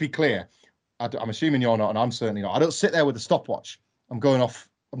just to be clear, I'm assuming you're not, and I'm certainly not. I don't sit there with a stopwatch. I'm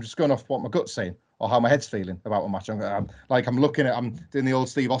just going off what my gut's saying or how my head's feeling about a match. I'm doing the old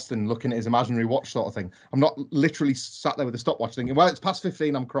Steve Austin, looking at his imaginary watch sort of thing. I'm not literally sat there with a stopwatch thinking, well, it's past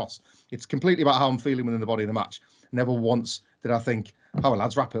 15, I'm cross. It's completely about how I'm feeling within the body of the match. Never once did I think, oh,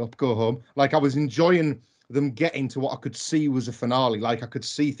 lads, wrap it up, go home. Like, I was enjoying them getting to what I could see was a finale. Like, I could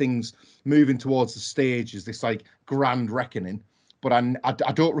see things moving towards the stage as this, like, grand reckoning. But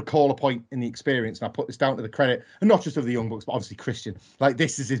I don't recall a point in the experience, and I put this down to the credit, and not just of the Young Bucks, but obviously Christian. Like,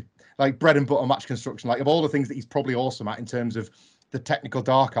 this is his, like, bread and butter match construction. Like, of all the things that he's probably awesome at in terms of the technical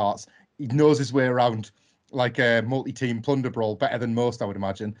dark arts, he knows his way around, like, a multi-team plunder brawl better than most, I would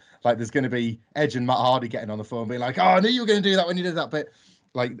imagine. Like, there's going to be Edge and Matt Hardy getting on the phone being like, oh, I knew you were going to do that when you did that bit.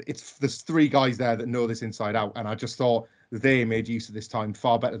 Like, there's three guys there that know this inside out, and I just thought they made use of this time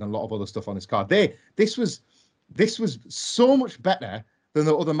far better than a lot of other stuff on this card. This was so much better than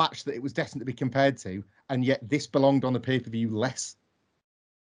the other match that it was destined to be compared to, and yet this belonged on the pay-per-view less.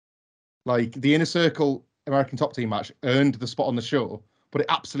 Like, the Inner Circle American Top Team match earned the spot on the show, but it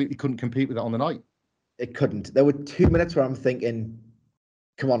absolutely couldn't compete with it on the night. It couldn't. There were 2 minutes where I'm thinking,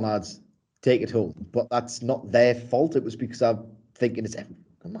 come on, lads, take it home. But that's not their fault. It was because I'm thinking, it's a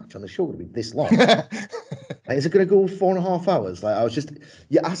match on the show going to be this long. Like, is it going to go 4.5 hours? Like, I was just,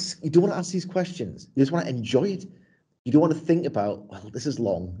 you don't want to ask these questions. You just want to enjoy it. You don't want to think about, well, this is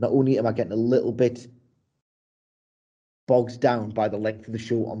long. Not only am I getting a little bit bogged down by the length of the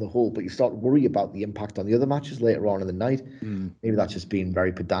show on the whole, but you start to worry about the impact on the other matches later on in the night. Maybe that's just being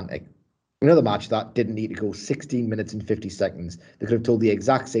very pedantic. Another match that didn't need to go 16 minutes and 50 seconds. They could have told the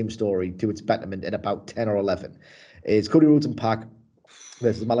exact same story to its betterment in about 10 or 11. It's Cody Rhodes and Pac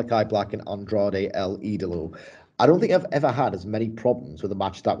versus Malachi Black and Andrade El Idolo. I don't think I've ever had as many problems with a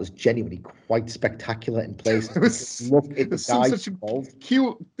match that was genuinely quite spectacular in places. Look at the guys involved.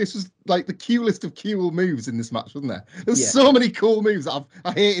 This was like the coolest of cool moves in this match, wasn't there? There's so many cool moves. I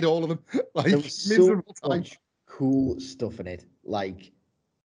hated all of them. Like, there was so much cool stuff in it. Like,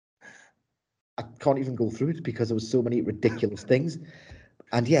 I can't even go through it because there was so many ridiculous things.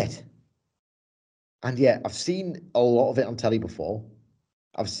 And yet, I've seen a lot of it on telly before.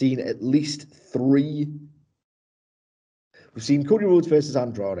 I've seen at least 3. We've seen Cody Rhodes versus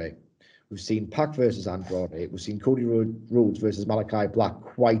Andrade. We've seen Pac versus Andrade. We've seen Cody Rhodes versus Malachi Black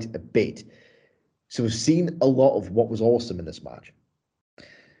quite a bit. So we've seen a lot of what was awesome in this match.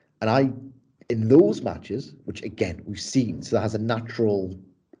 And in those matches, which again, we've seen, so that has a natural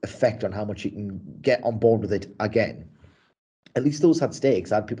effect on how much you can get on board with it again. At least those had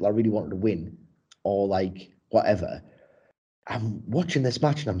stakes. I had people I really wanted to win or like whatever. I'm watching this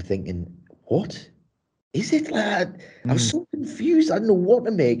match and I'm thinking, what is it? Like, I was so confused. I didn't know what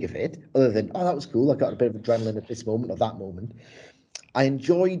to make of it other than, oh, that was cool. I got a bit of adrenaline at this moment or that moment. I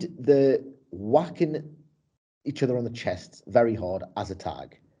enjoyed the whacking each other on the chest very hard as a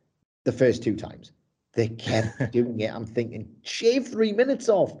tag the first 2 times. They kept doing it. I'm thinking, shave 3 minutes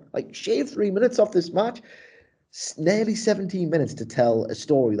off. Like, shave 3 minutes off this match. Nearly 17 minutes to tell a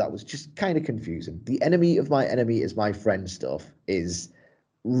story that was just kind of confusing. The enemy of my enemy is my friend stuff is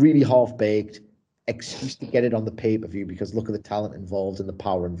really half-baked. Excuse to get it on the pay-per-view because look at the talent involved and the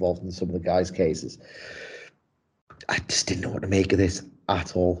power involved in some of the guys' cases. I just didn't know what to make of this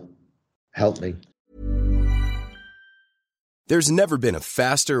at all. Help me. There's never been a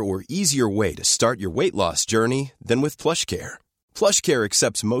faster or easier way to start your weight loss journey than with PlushCare. PlushCare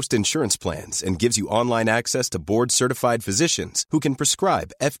accepts most insurance plans and gives you online access to board-certified physicians who can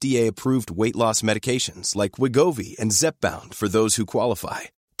prescribe FDA-approved weight loss medications like Wegovy and Zepbound for those who qualify.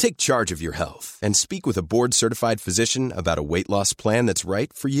 Take charge of your health and speak with a board-certified physician about a weight loss plan that's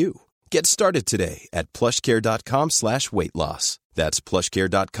right for you. Get started today at plushcare.com/weight loss. That's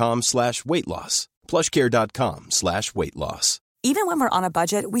plushcare.com/weight loss. plushcare.com/weight loss. Even when we're on a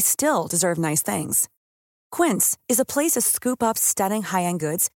budget, we still deserve nice things. Quince is a place to scoop up stunning high-end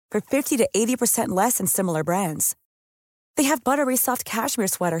goods for 50 to 80% less than similar brands. They have buttery soft cashmere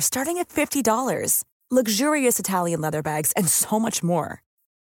sweaters starting at $50, luxurious Italian leather bags, and so much more.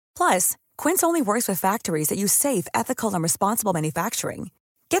 Plus, Quince only works with factories that use safe, ethical, and responsible manufacturing.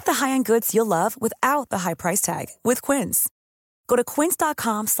 Get the high-end goods you'll love without the high price tag with Quince. Go to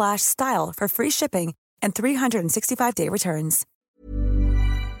quince.com/style for free shipping and 365-day returns.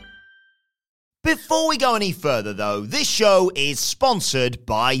 Before we go any further, though, this show is sponsored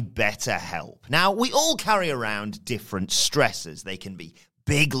by BetterHelp. Now, we all carry around different stressors. They can be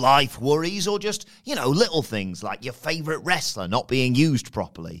big life worries or just, little things like your favorite wrestler not being used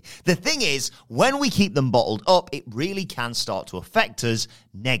properly. The thing is, when we keep them bottled up, it really can start to affect us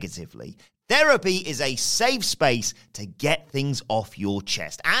negatively. Therapy is a safe space to get things off your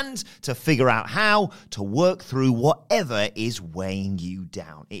chest and to figure out how to work through whatever is weighing you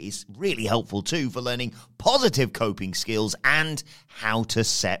down. It is really helpful too for learning positive coping skills and how to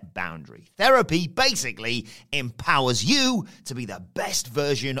set boundaries. Therapy basically empowers you to be the best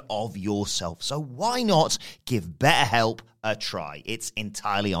version of yourself. So why not give BetterHelp a try? It's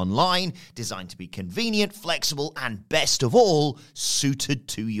entirely online, designed to be convenient, flexible, and best of all, suited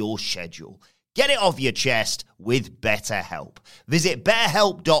to your schedule. Get it off your chest with BetterHelp. Visit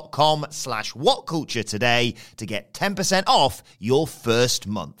betterhelp.com/whatculture today to get 10% off your first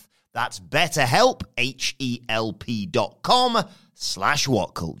month. That's BetterHelp,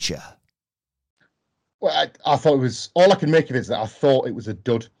 HELP.com/whatculture. Well, I thought it was, all I can make of it is that I thought it was a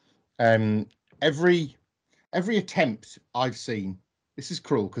dud. Every attempt I've seen, this is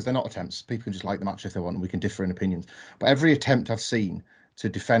cruel because they're not attempts. People can just like the match if they want and we can differ in opinions. But every attempt I've seen to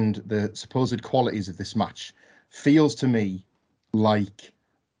defend the supposed qualities of this match feels to me like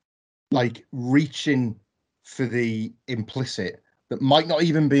reaching for the implicit that might not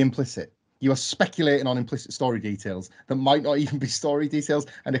even be implicit. You are speculating on implicit story details that might not even be story details.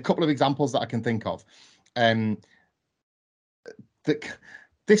 And a couple of examples that I can think of.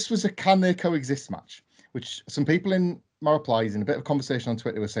 This was a can they coexist match, which some people in my replies in a bit of conversation on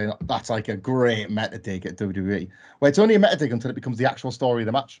Twitter were saying that's like a great meta dig at WWE. Well, it's only a meta dig until it becomes the actual story of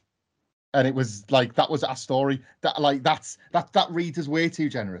the match. And it was like, that was our story. That reads as way too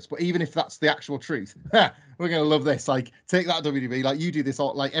generous. But even if that's the actual truth, we're going to love this. Like, take that, WWE. Like, you do this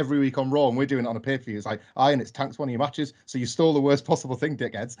all, like every week on Raw, and we're doing it on a pay-per-view. It's like, and it's Tank's one of your matches, so you stole the worst possible thing,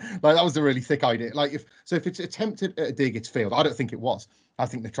 dickheads. Like, that was a really thick idea. Like, if it's attempted at a dig, it's failed. I don't think it was. I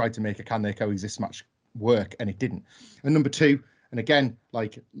think they tried to make a can they coexist match work, and it didn't. And number two, and again,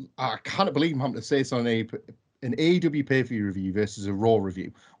 like, I can't believe I'm having to say this on a an AEW pay-per-view review versus a Raw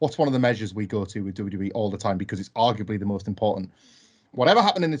review, what's one of the measures we go to with WWE all the time because it's arguably the most important? Whatever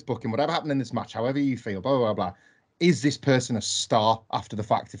happened in this booking, whatever happened in this match, however you feel, blah, blah, blah, is this person a star after the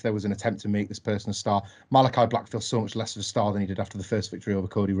fact if there was an attempt to make this person a star? Malachi Black feels so much less of a star than he did after the first victory over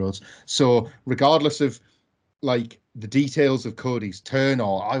Cody Rhodes. So regardless of like the details of Cody's turn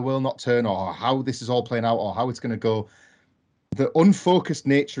or I will not turn or how this is all playing out or how it's going to go, the unfocused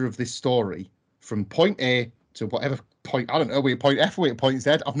nature of this story from point A to whatever point, I don't know, we're point F, we're point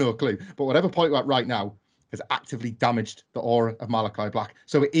Z, I've no clue, but whatever point we're at right now has actively damaged the aura of Malachi Black.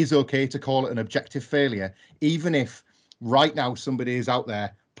 So it is okay to call it an objective failure, even if right now somebody is out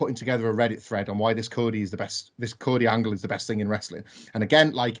there putting together a Reddit thread on why this Cody angle is the best thing in wrestling. And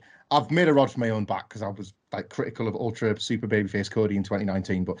again, like I've made a rod for my own back because I was like critical of ultra super babyface Cody in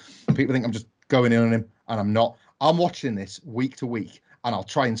 2019, but people think I'm just going in on him and I'm not. I'm watching this week to week and I'll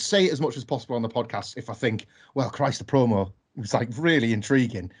try and say it as much as possible on the podcast if I think, well, Christ, the promo was like really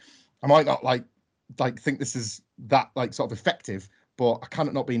intriguing. I might not like think this is that like sort of effective, but I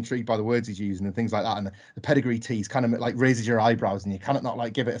cannot not be intrigued by the words he's using and things like that. And the pedigree tease kind of like raises your eyebrows and you cannot not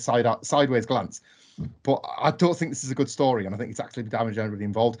like give it a sideways glance. But I don't think this is a good story, and I think it's actually damaged everybody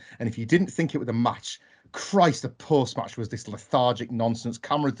involved. And if you didn't think it was a match, Christ, the post-match was this lethargic nonsense.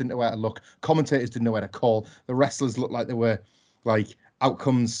 Cameras didn't know where to look. Commentators didn't know where to call. The wrestlers looked like they were like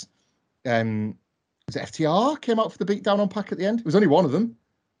outcomes. Was it FTR came out for the beatdown on Pac at the end? It was only one of them.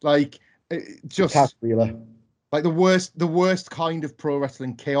 Like just like the worst kind of pro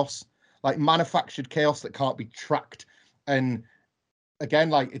wrestling chaos, like manufactured chaos that can't be tracked. And again,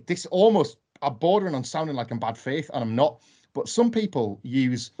 like this almost I'm bordering on sounding like I'm bad faith, and I'm not. But some people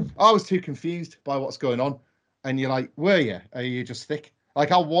use, I was too confused by what's going on. And you're like, were you? Are you just thick?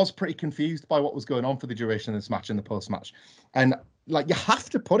 Like, I was pretty confused by what was going on for the duration of this match and the post-match. And, like, you have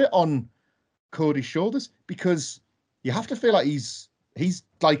to put it on Cody's shoulders because you have to feel like he's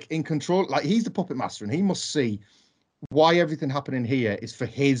like, in control. Like, he's the puppet master, and he must see why everything happening here is for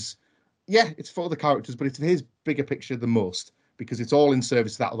his, it's for the characters, but it's for his bigger picture the most. Because it's all in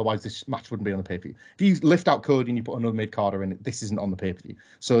service to that. Otherwise, this match wouldn't be on the pay-per-view. If you lift out Cody and you put another mid-carder in it, this isn't on the pay-per-view.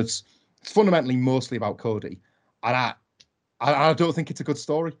 So it's fundamentally mostly about Cody. And I don't think it's a good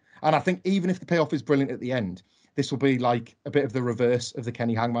story. And I think even if the payoff is brilliant at the end, this will be like a bit of the reverse of the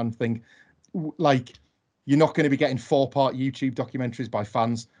Kenny Hangman thing. Like, you're not going to be getting 4-part YouTube documentaries by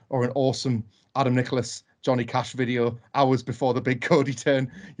fans or an awesome Adam Nicholas, Johnny Cash video hours before the big Cody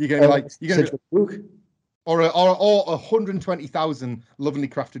turn. You're going to or 120,000 lovingly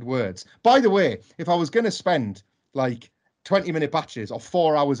crafted words. By the way, if I was going to spend like 20-minute batches or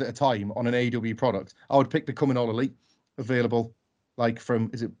 4 hours at a time on an AEW product, I would pick Becoming All Elite, available like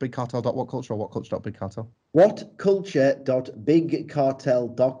from, is it bigcartel.whatculture or whatculture.bigcartel?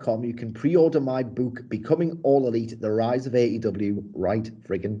 Whatculture.bigcartel.com. You can pre-order my book, Becoming All Elite, The Rise of AEW, right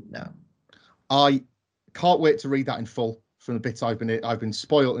friggin' now. I can't wait to read that in full from the bits I've been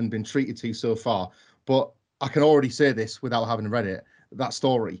spoiled and been treated to so far. But I can already say this without having read it. That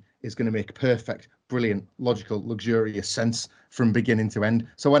story is going to make perfect, brilliant, logical, luxurious sense from beginning to end.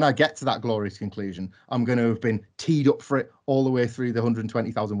 So when I get to that glorious conclusion, I'm going to have been teed up for it all the way through the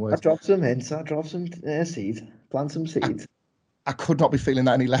 120,000 words. I dropped some hints. I dropped some seeds. Plant some seeds. I could not be feeling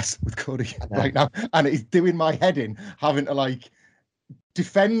that any less with Cody right now. And it's doing my head in having to like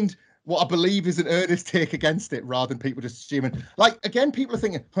defend what I believe is an earnest take against it rather than people just assuming. Like, again, people are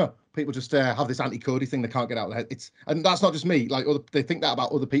thinking, people just have this anti-Cody thing they can't get out of their head. And that's not just me. Like, they think that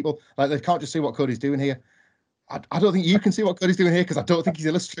about other people. Like, they can't just see what Cody's doing here. I don't think you can see what Cody's doing here because I don't think he's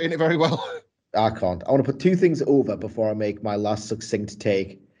illustrating it very well. I can't. I want to put two things over before I make my last succinct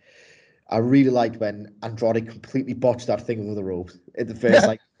take. I really liked when Andrade completely botched that thing over the ropes in the first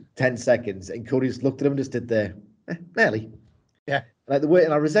 10 seconds, and Cody just looked at him and just did the nearly. Yeah. Like the way,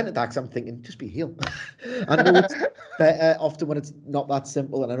 and I resented that because I'm thinking, just be heel. I know it's better often when it's not that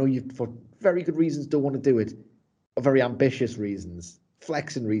simple, and I know you, for very good reasons, don't want to do it, or very ambitious reasons,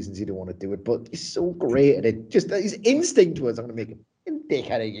 flexing reasons you don't want to do it, but he's so great at it. Just his instinct was, I'm going to make a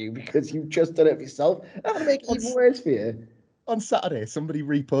dickhead of you because you've just done it for yourself. I'm going to make it even worse for you. On Saturday, somebody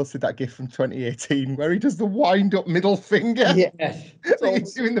reposted that GIF from 2018 where he does the wind-up middle finger. Yeah.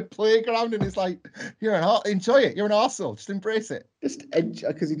 He's doing the playground and it's like, enjoy it. You're an arsehole. Just embrace it. Just enjoy,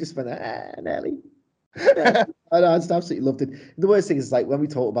 because he just went, Nelly. I just absolutely loved it. The worst thing is, like, when we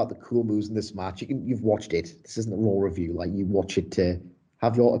talk about the cool moves in this match, you've watched it. This isn't a Raw review. Like, you watch it to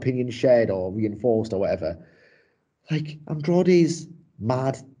have your opinion shared or reinforced or whatever. Like, Andrade's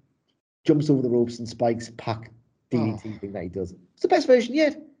mad, jumps over the ropes and spikes Pac DDT thing that he does. It's the best version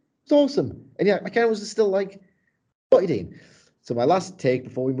yet. It's awesome. And yeah, I kind of was still like, what are you doing? So my last take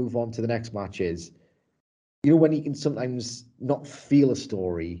before we move on to the next match is, You know, when you can sometimes not feel a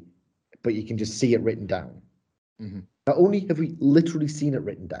story, but you can just see it written down. Mm-hmm. Not only have we literally seen it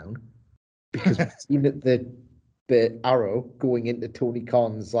written down, because we've seen it, the arrow going into Tony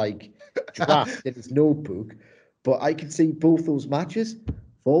Khan's like draft in his notebook, but I could see both those matches,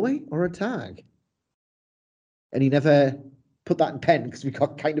 4-way or a tag. And he never put that in pen because we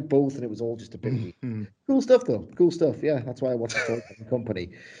got kind of both, and it was all just a bit weird. Cool stuff, though. Cool stuff. Yeah, that's why I watched the company.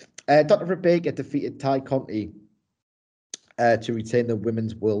 Dr. Britt Baker defeated Ty Conti to retain the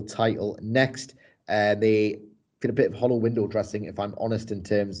women's world title. Next, they did a bit of hollow window dressing, if I'm honest, in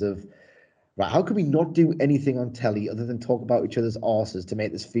terms of, right, how can we not do anything on telly other than talk about each other's arses to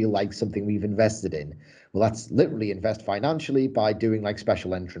make this feel like something we've invested in? Well, that's literally invest financially by doing like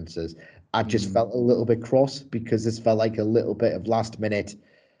special entrances. I just felt a little bit cross because this felt like a little bit of last minute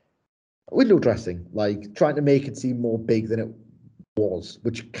window dressing, like trying to make it seem more big than it was,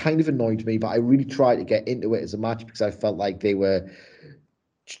 which kind of annoyed me, but I really tried to get into it as a match because I felt like they were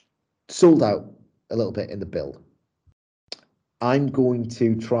sold out a little bit in the build. I'm going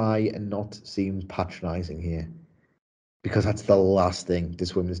to try and not seem patronizing here because that's the last thing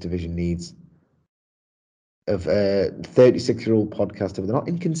this women's division needs. Of a 36-year-old podcaster with an not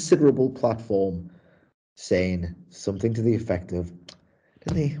inconsiderable platform saying something to the effect of,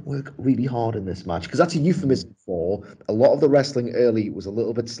 didn't they work really hard in this match? Because that's a euphemism for a lot of the wrestling early was a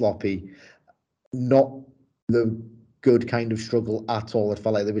little bit sloppy, not the good kind of struggle at all. It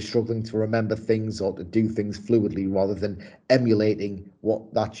felt like they were struggling to remember things or to do things fluidly rather than emulating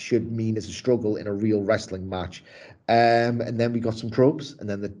what that should mean as a struggle in a real wrestling match. And then we got some tropes, and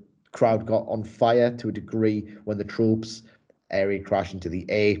then the crowd got on fire to a degree when the tropes area crashed into the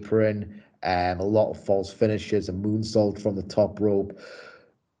apron, a lot of false finishes, a moonsault from the top rope.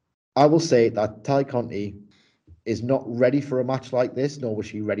 I will say that Ty Conti is not ready for a match like this, nor was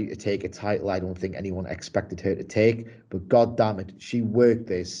she ready to take a title I don't think anyone expected her to take. But god damn it, she worked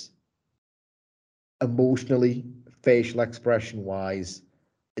this emotionally, facial expression wise,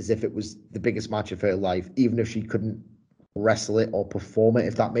 as if it was the biggest match of her life, even if she couldn't wrestle it or perform it,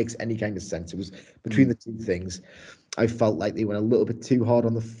 if that makes any kind of sense. It was between the two things. I felt like they went a little bit too hard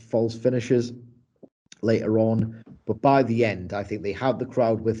on the false finishes later on, but by the end, I think they had the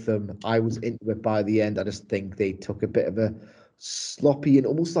crowd with them. I was into it by the end. I just think they took a bit of a sloppy and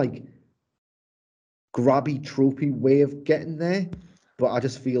almost like grabby, tropey way of getting there, but I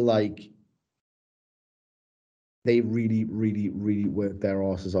just feel like they really, really, really worked their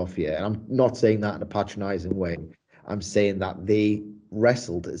asses off here. And I'm not saying that in a patronizing way. I'm saying that they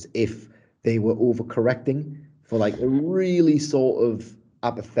wrestled as if they were overcorrecting for like a really sort of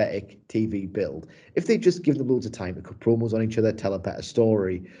apathetic TV build. If they just give them loads of time to cut promos on each other, tell a better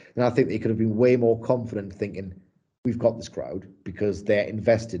story, then I think they could have been way more confident thinking, we've got this crowd because they're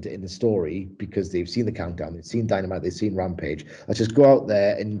invested in the story, because they've seen the countdown, they've seen Dynamite, they've seen Rampage. Let's just go out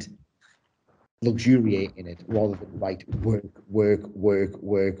there and luxuriate in it rather than work,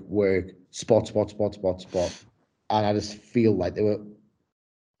 spot. And I just feel like they were.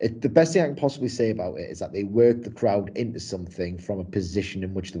 The best thing I can possibly say about it is that they worked the crowd into something from a position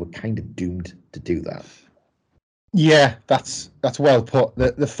in which they were kind of doomed to do that. Yeah, that's well put.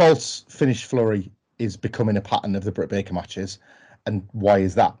 The false finish flurry is becoming a pattern of the Britt Baker matches. And why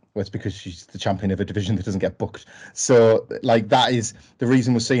is that? Well, it's because she's the champion of a division that doesn't get booked. So, like, that is the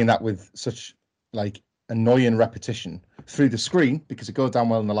reason we're seeing that with such, like, annoying repetition through the screen, because it goes down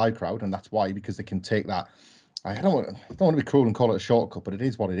well in the live crowd, and that's why, because they can take that. I don't want to be cruel and call it a shortcut, but it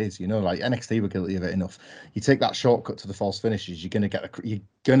is what it is. You know, like NXT were guilty of it enough. You take that shortcut to the false finishes, you're gonna get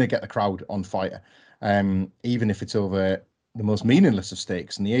the crowd on fire, even if it's over the most meaningless of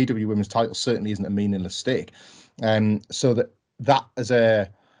stakes. And the AEW Women's Title certainly isn't a meaningless stake. So that as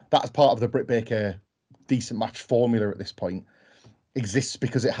part of the Britt Baker decent match formula at this point exists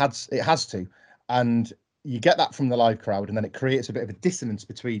because it has to, and you get that from the live crowd, and then it creates a bit of a dissonance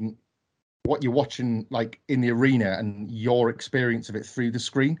between what you're watching like in the arena and your experience of it through the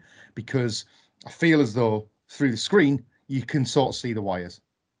screen, because I feel as though through the screen you can sort of see the wires.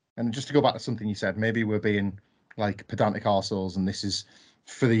 And just to go back to something you said, maybe we're being like pedantic arseholes and this is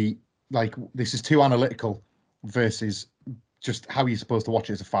this is too analytical versus just how you're supposed to watch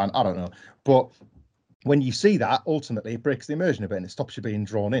it as a fan. I don't know. But when you see that, ultimately it breaks the immersion a bit and it stops you being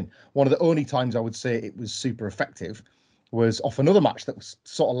drawn in. One of the only times I would say it was super effective was off another match that was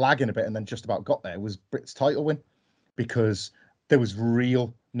sort of lagging a bit and then just about got there, was Britt's title win, because there was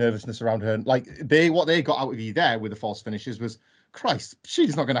real nervousness around her. Like what they got out of you there with the false finishes was, Christ,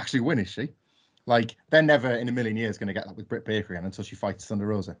 she's not going to actually win, is she? Like, they're never in a million years going to get that with Britt Baker again until she fights Thunder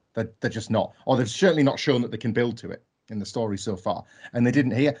Rosa. They're just not. Or they've certainly not shown that they can build to it in the story so far. And they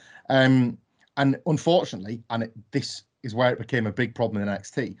didn't here. And unfortunately, this is where it became a big problem in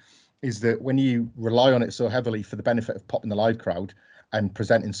NXT, is that when you rely on it so heavily for the benefit of popping the live crowd and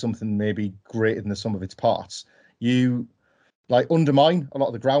presenting something maybe greater than the sum of its parts, you undermine a lot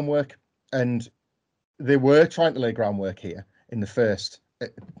of the groundwork. And they were trying to lay groundwork here in the first,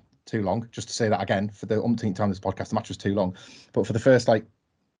 too long, just to say that again, for the umpteenth time this podcast, the match was too long. But for the first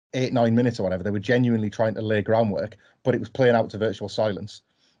 8-9 minutes or whatever, they were genuinely trying to lay groundwork, but it was playing out to virtual silence.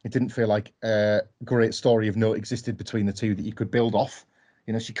 It didn't feel like a great story of note existed between the two that you could build off.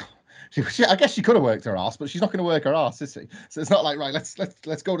 She I guess she could have worked her ass, but she's not going to work her ass, is she? So it's not like, right,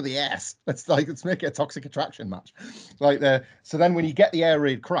 let's go to the ass. Let's make it a toxic attraction match. So then when you get the air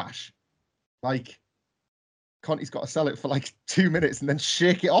raid crash, Conti's got to sell it for 2 minutes and then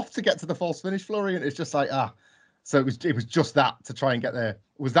shake it off to get to the false finish flurry, and it's just So it was just that to try and get there.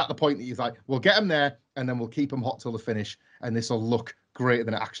 Was that the point that he's like, we'll get him there and then we'll keep him hot till the finish, and this will look greater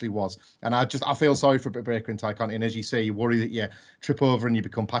than it actually was? And I feel sorry for Britt Baker and Ty Conti. And as you say, you worry that you trip over and you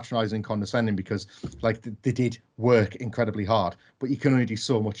become patronising and condescending, because they did work incredibly hard, but you can only do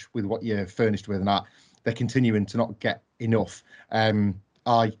so much with what you're furnished with, and they're continuing to not get enough.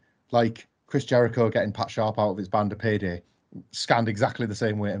 I like Chris Jericho getting Pat Sharp out of his band a Payday scanned exactly the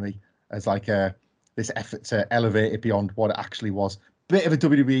same way to me as this effort to elevate it beyond what it actually was. Bit of a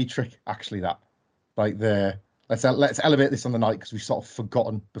WWE trick, actually, that. Let's elevate this on the night because we've sort of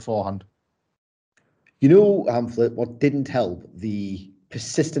forgotten beforehand. Hamflet, what didn't help? The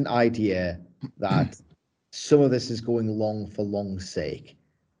persistent idea that some of this is going long for long's sake.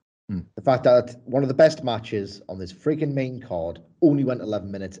 The fact that one of the best matches on this freaking main card only went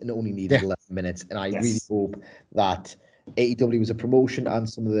 11 minutes and only needed 11 minutes. And I really hope that AEW as a promotion and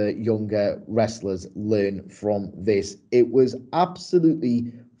some of the younger wrestlers learn from this. It was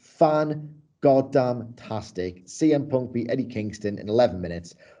absolutely goddamn-tastic. CM Punk beat Eddie Kingston in 11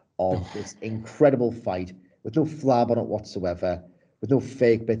 minutes of this incredible fight with no flab on it whatsoever, with no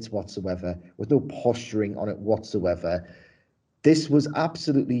fake bits whatsoever, with no posturing on it whatsoever. This was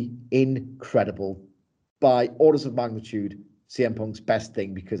absolutely incredible. By orders of magnitude, CM Punk's best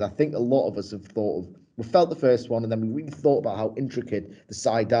thing, because I think a lot of us have we felt the first one, and then we really thought about how intricate the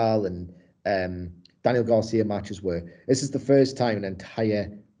Seidel and Daniel Garcia matches were. This is the first time an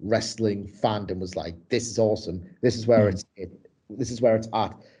entire wrestling fandom was like, this is awesome. This is where it's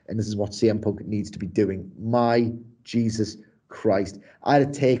at, and this is what CM Punk needs to be doing. My Jesus Christ. I had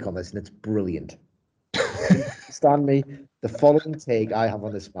a take on this, and it's brilliant. Understand me? The following take I have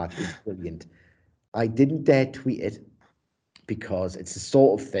on this match is brilliant. I didn't dare tweet it because it's the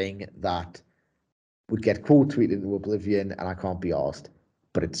sort of thing that would get quote tweeted into oblivion, and I can't be asked.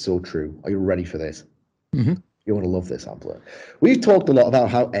 But it's so true. Are you ready for this? Mm-hmm. You're going to love this, Ampler. We've talked a lot about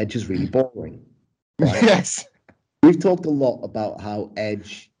how Edge is really boring. Right? Yes. We've talked a lot about how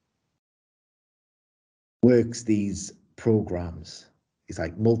Edge works these programs. These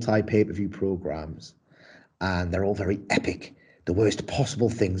multi-pay-per-view programs. And they're all very epic. The worst possible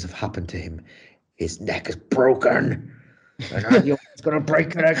things have happened to him. His neck is broken. And it's going to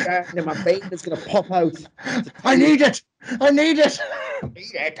break it again. And my vein is going to pop out. I need it. I need this.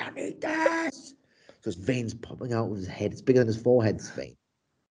 So his veins popping out of his head. It's bigger than his forehead's vein.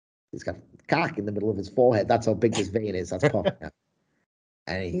 He's got cock in the middle of his forehead. That's how big his vein is. That's popping out.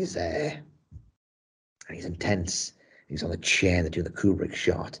 And he's intense. He's on the chair. They're doing the Kubrick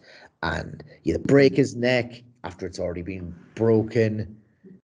shot. And you either break his neck after it's already been broken.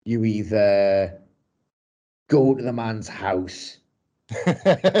 You either go to the man's house,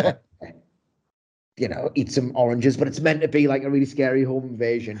 eat some oranges, but it's meant to be like a really scary home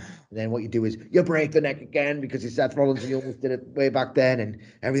invasion. And then what you do is you break the neck again because he's Seth Rollins and he almost did it way back then, and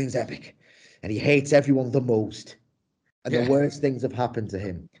everything's epic. And he hates everyone the most. And the worst things have happened to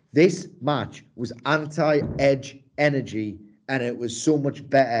him. This match was anti-Edge energy, and it was so much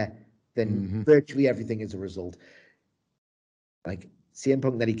better than virtually everything as a result. CM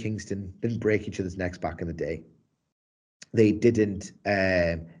Punk and Eddie Kingston didn't break each other's necks back in the day. They didn't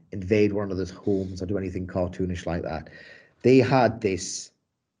invade one another's homes or do anything cartoonish like that. They had this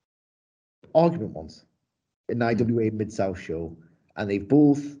argument once in IWA Mid-South show, and they've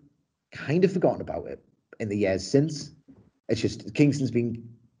both kind of forgotten about it in the years since. It's just Kingston's been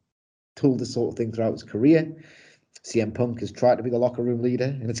told this sort of thing throughout his career. CM Punk has tried to be the locker room leader,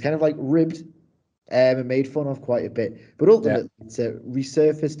 and it's kind of ribbed and made fun of quite a bit. But ultimately, it's a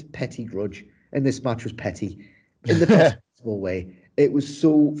resurfaced petty grudge, and this match was petty in the best possible way. It was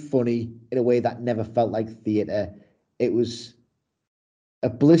so funny in a way that never felt like theatre. It was a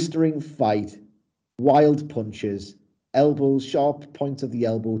blistering fight, wild punches, elbows, sharp points of the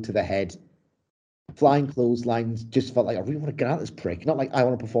elbow to the head, Flying clotheslines, just felt like I really want to get out of this prick. Not like I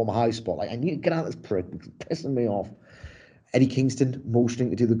want to perform a high spot. Like, I need to get out of this prick. It's pissing me off. Eddie Kingston motioning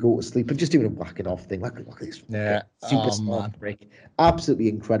to do the go to sleep and just doing a whacking off thing. Look at this superstar prick. Absolutely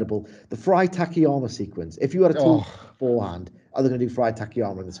incredible. The Fry Takayama sequence. If you had told beforehand, are they going to do Fry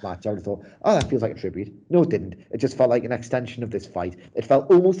Takayama in this match? I would have thought, that feels like a tribute. No, it didn't. It just felt like an extension of this fight. It felt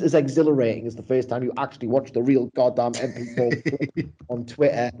almost as exhilarating as the first time you actually watched the real goddamn MP4 on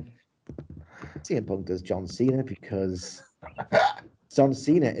Twitter. CM Punk does John Cena because John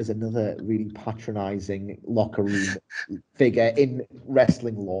Cena is another really patronizing locker room figure in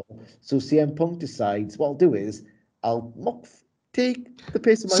wrestling lore. So CM Punk decides, what I'll do is I'll take the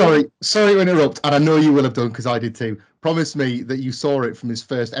piss of my Sorry to interrupt, and I know you will have done because I did too. Promise me that you saw it from his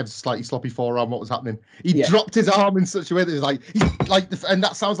first ever slightly sloppy forearm. What was happening? He dropped his arm in such a way that it was and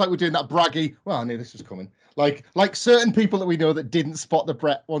that sounds like we're doing that braggy. Well, I knew this was coming. Like certain people that we know that didn't spot the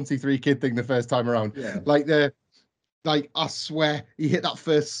Bret 1-2-3 Kid thing the first time around. Yeah. I swear he hit that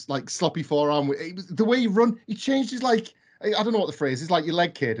first sloppy forearm. The way he run, he changed his I don't know what the phrase is, your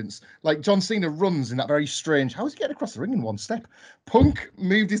leg cadence. Like John Cena runs in that very strange. How is he getting across the ring in one step? Punk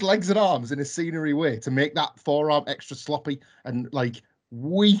moved his legs and arms in a scenery way to make that forearm extra sloppy and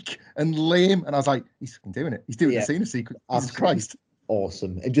weak and lame. And I was like, he's doing it. He's doing the Cena sequence. Jesus Christ.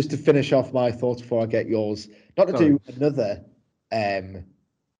 Awesome. And just to finish off my thoughts before I get yours, not to do another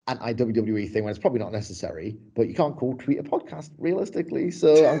anti-WWE thing when it's probably not necessary, but you can't call tweet a podcast realistically.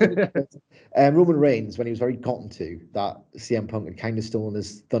 So I'm going to Roman Reigns, when he was very gotten to that CM Punk had kind of stolen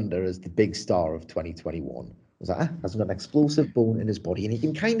his thunder as the big star of 2021. Was like, hasn't got an explosive bone in his body, and he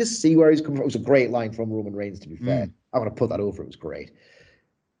can kind of see where he's coming from. It was a great line from Roman Reigns, to be fair. I want to put that over. It was great.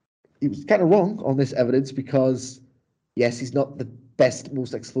 He was kind of wrong on this evidence because, yes, he's not the best,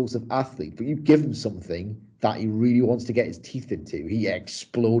 most explosive athlete, but you give him something that he really wants to get his teeth into. He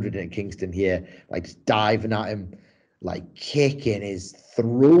exploded in Kingston here, just diving at him, kicking his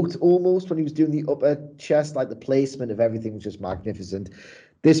throat almost when he was doing the upper chest. The placement of everything was just magnificent.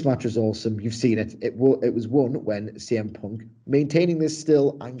 This match was awesome. You've seen it. It was won when CM Punk, maintaining this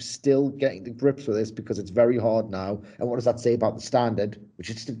still, I'm still getting to grips with this because it's very hard now. And what does that say about the standard?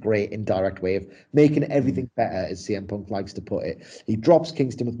 Which is just a great indirect way of making everything better, as CM Punk likes to put it. He drops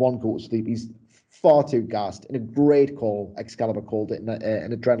Kingston with one go to sleep. He's far too gassed. In a great call, Excalibur called it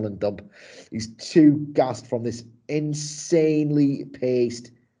an adrenaline dump. He's too gassed from this insanely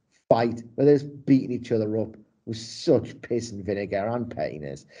paced fight where they're just beating each other up with such piss and vinegar and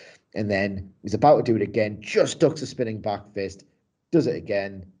pettiness. And then he's about to do it again, just ducks a spinning back fist, does it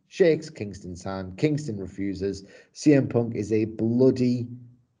again, shakes Kingston's hand. Kingston refuses. CM Punk is a bloody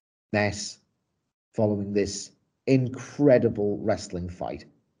mess following this incredible wrestling fight.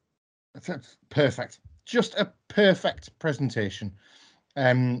 That's perfect. Just a perfect presentation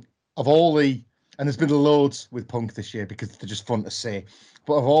of all the, and there's been loads with Punk this year because they're just fun to say,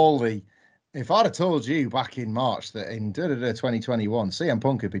 but of all the, if I'd have told you back in March that in 2021, CM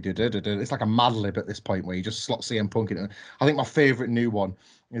Punk would be it's like a Mad Lib at this point where you just slot CM Punk in it. I think my favourite new one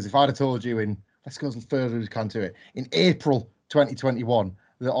is if I'd have told you let's go as further as we can to it, in April 2021,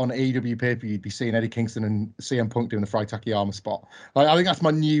 that on AEW pay-per-view you'd be seeing Eddie Kingston and CM Punk doing the Fry Takayama spot. I think that's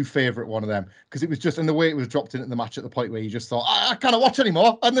my new favourite one of them because it was just, and the way it was dropped in at the match at the point where you just thought, I can't watch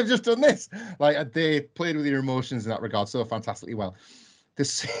anymore, and they've just done this. They played with your emotions in that regard so fantastically well.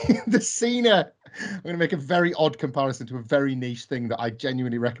 The Cena, I'm going to make a very odd comparison to a very niche thing that I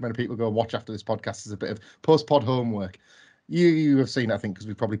genuinely recommend people go and watch after this podcast as a bit of post-pod homework. You have seen it, I think, because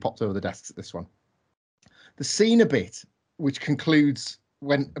we've probably popped over the desks at this one. The Cena bit, which concludes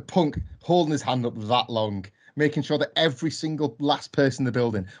when a Punk holding his hand up that long, making sure that every single last person in the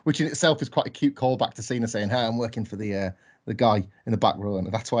building, which in itself is quite a cute callback to Cena saying, "Hey, I'm working for the guy in the back row,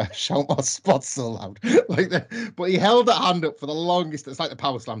 and that's why I shout my spots so loud." But he held that hand up for the longest. It's like the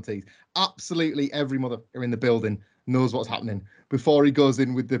power slam tease. Absolutely every mother in the building knows what's happening before he goes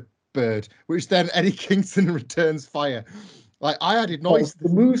in with the bird, which then Eddie Kingston returns fire. I added noise. The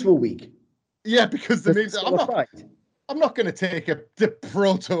moves were weak. Yeah, because the moves. I'm not going to take the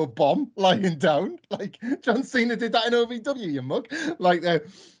proto bomb lying down like John Cena did that in OVW, you mug.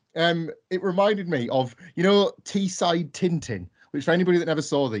 It reminded me of, Teesside Tintin, which for anybody that never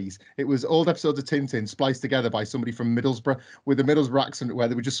saw these, it was old episodes of Tintin spliced together by somebody from Middlesbrough with a Middlesbrough accent where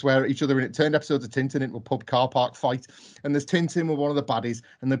they would just swear at each other, and it turned episodes of Tintin into a pub car park fight. And there's Tintin with one of the baddies,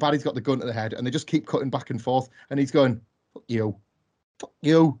 and the baddie's got the gun to the head, and they just keep cutting back and forth, and he's going, "Fuck you, fuck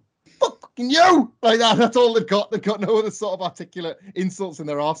you, fucking you," like that. That's all they've got. They've got no other sort of articulate insults in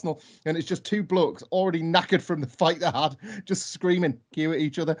their arsenal, and it's just two blokes already knackered from the fight they had, just screaming "Q" at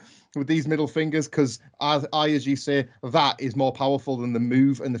each other with these middle fingers, because as you say, that is more powerful than the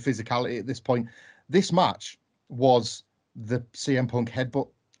move and the physicality at this point. this match was the CM Punk headbutt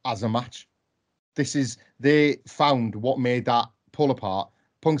as a match. They found what made that pull apart.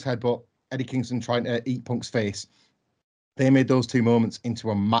 Punk's headbutt, Eddie Kingston trying to eat Punk's face. They made those two moments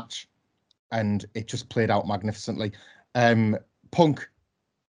into a match, and it just played out magnificently. Punk,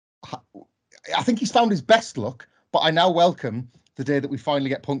 I think he's found his best look, but I now welcome the day that we finally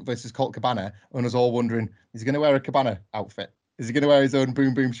get Punk versus Colt Cabana, and us all wondering, is he going to wear a Cabana outfit? Is he going to wear his own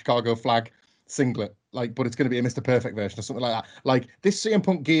Boom Boom Chicago flag singlet? But it's going to be a Mr. Perfect version or something like that. This CM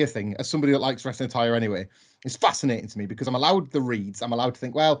Punk gear thing, as somebody that likes wrestling attire anyway, is fascinating to me because I'm allowed the reads. I'm allowed to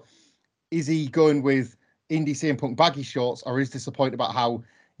think, well, is he going with indie CM Punk baggy shorts, or is disappointed about how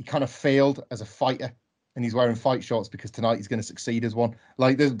he kind of failed as a fighter and he's wearing fight shorts because tonight he's going to succeed as one?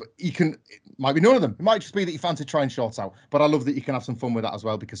 It might be none of them. It might just be that he fancied trying shorts out. But I love that you can have some fun with that as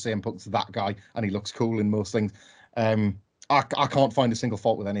well because CM Punk's that guy and he looks cool in most things. I can't find a single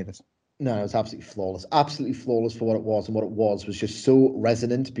fault with any of this. No, it was absolutely flawless. Absolutely flawless for what it was. And what it was just so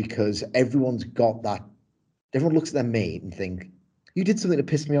resonant because everyone's got that. Everyone looks at their mate and think, you did something that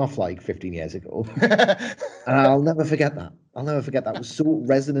pissed me off like 15 years ago. And I'll never forget that. It was so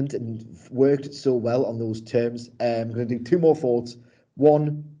resonant and worked so well on those terms. I'm going to do two more thoughts.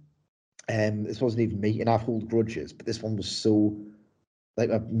 One, this wasn't even me, and I hold grudges, but this one was so, like,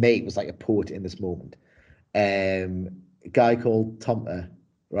 my mate was like a poet in this moment. A guy called Tomta,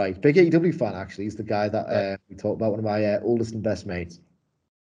 right? Big AEW fan, actually. He's the guy that we talked about, one of my oldest and best mates.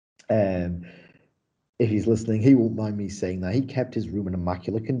 If he's listening, he won't mind me saying that. He kept his room in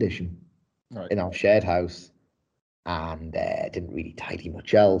immaculate condition in our shared house and didn't really tidy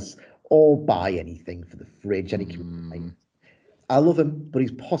much else or buy anything for the fridge. I love him, but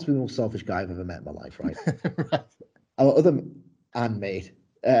he's possibly the most selfish guy I've ever met in my life, right? Right. Our other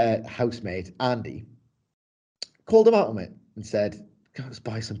housemate, Andy, called him out on it and said, "Go let's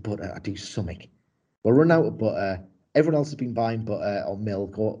buy some butter. I do something. We're running out of butter. Everyone else has been buying butter or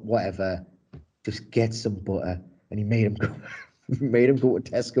milk or whatever. Just get some butter." And he made him go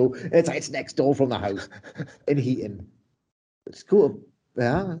to Tesco. And it's next door from the house in Heaton. Just go to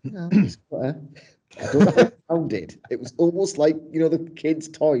it's butter. I don't know how he found it. It was almost like, the kids'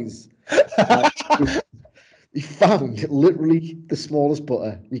 toys. He found literally the smallest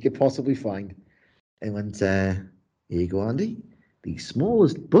butter you could possibly find. And went, here you go, Andy. The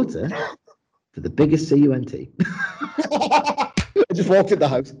smallest butter for the biggest CUNT. I just walked in the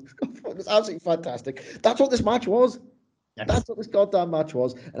house. It was absolutely fantastic. That's what this match was. Yes. That's what this goddamn match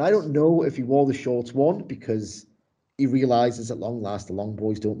was. And I don't know if he wore the shorts, one, because he realizes at long last the long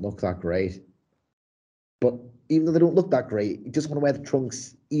boys don't look that great. But even though they don't look that great, he doesn't want to wear the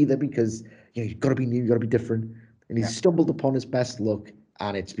trunks either because you've got to be new, you've got to be different. And he stumbled upon his best look,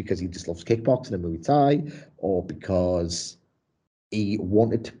 and it's because he just loves kickboxing and Muay Thai, or because he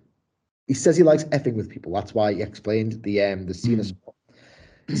wanted to. He says he likes effing with people. That's why he explained the Cena spot.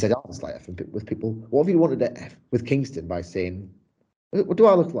 He said, "I just like effing with people." What if he wanted to F with Kingston by saying, "What do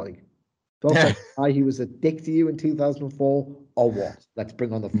I look like? Do I look like he was a dick to you in 2004, or what? Let's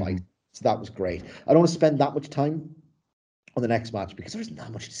bring on the fight." So that was great. I don't want to spend that much time on the next match because there isn't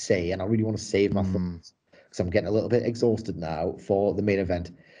that much to say, and I really want to save my thoughts because I'm getting a little bit exhausted now for the main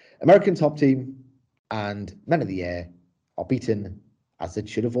event. American Top Team and Men of the Year are beaten, as it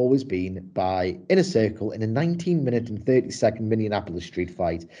should have always been, by Inner Circle in a 19-minute and 30-second Minneapolis street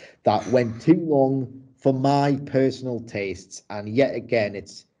fight that went too long for my personal tastes. And yet again,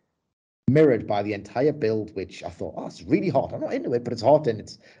 it's mirrored by the entire build, which I thought, it's really hot. I'm not into it, but it's hot and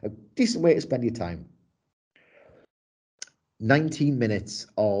it's a decent way to spend your time. 19 minutes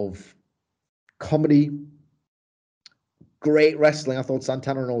of comedy, great wrestling. I thought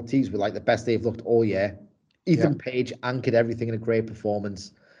Santana and Ortiz were like the best they've looked all year. Ethan Page anchored everything in a great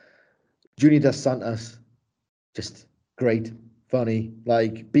performance. Junior Dos Santos, just great, funny,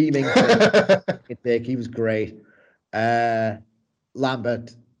 like beaming. He was great.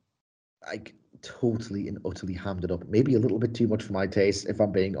 Lambert, like totally and utterly hammed it up. Maybe a little bit too much for my taste, if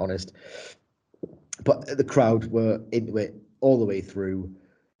I'm being honest. But the crowd were into it all the way through.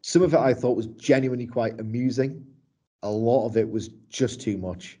 Some of it I thought was genuinely quite amusing. A lot of it was just too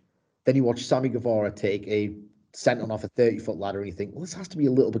much. Then you watch Sammy Guevara take a senton off a 30-foot ladder and you think, well, this has to be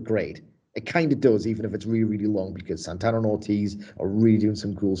a little bit great. It kind of does, even if it's really, really long, because Santana and Ortiz are really doing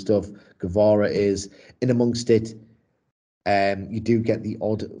some cool stuff. Guevara is in amongst it. You do get the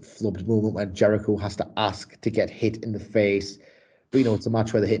odd flubbed moment when Jericho has to ask to get hit in the face. But, it's a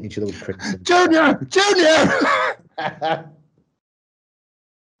match where they're hitting each other with crimson. Junior!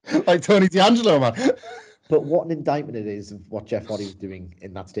 Like Tony D'Angelo, man. But what an indictment it is of what Jeff Hardy was doing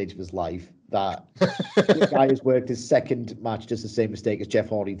in that stage of his life. That this guy has worked his second match just the same mistake as Jeff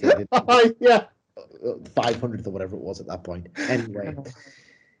Hardy did. 500th or whatever it was at that point. Anyway,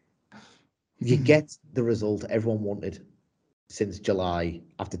 you get the result everyone wanted since July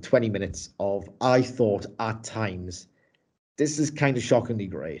after 20 minutes of, I thought at times, this is kind of shockingly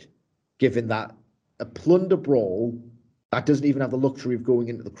great, given that a plunder brawl that doesn't even have the luxury of going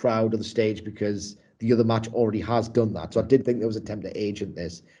into the crowd or the stage because the other match already has done that. So I did think there was an attempt to agent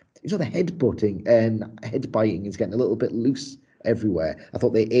this. The headbutting and head-biting is getting a little bit loose everywhere. I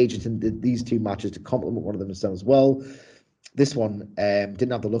thought they agented these two matches to complement one of them as well. This one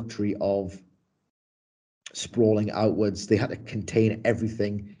didn't have the luxury of sprawling outwards. They had to contain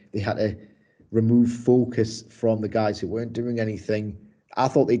everything. They had to remove focus from the guys who weren't doing anything. I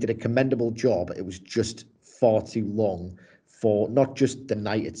thought they did a commendable job. It was just far too long for not just the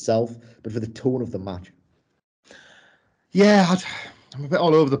night itself, but for the tone of the match. Yeah, I'm a bit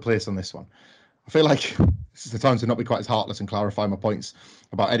all over the place on this one. I feel like this is the time to not be quite as heartless and clarify my points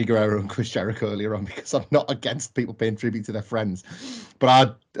about Eddie Guerrero and Chris Jericho earlier on, because I'm not against people paying tribute to their friends. But I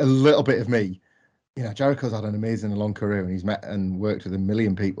had a little bit of me. Jericho's had an amazing long career and he's met and worked with a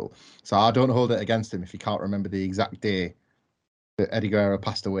million people. So I don't hold it against him if he can't remember the exact day that Eddie Guerrero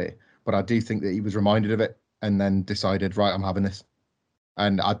passed away. But I do think that he was reminded of it and then decided, right, I'm having this.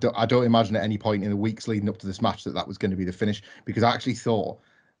 And I don't imagine at any point in the weeks leading up to this match that was going to be the finish, because I actually thought,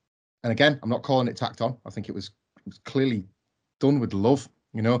 and again, I'm not calling it tacked on. I think it was clearly done with love,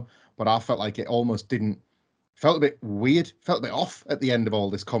 but I felt like it almost felt a bit weird, felt a bit off at the end of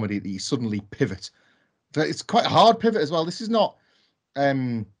all this comedy that you suddenly pivot. It's quite a hard pivot as well. This is not,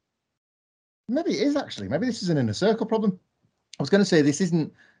 maybe it is actually, maybe this is an Inner Circle problem. I was going to say this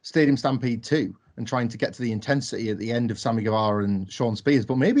isn't Stadium Stampede 2 and trying to get to the intensity at the end of Sammy Guevara and Sean Spears,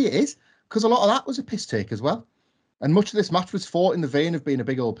 but maybe it is, because a lot of that was a piss take as well. And much of this match was fought in the vein of being a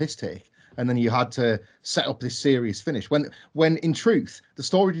big old piss take. And then you had to set up this serious finish. When in truth, the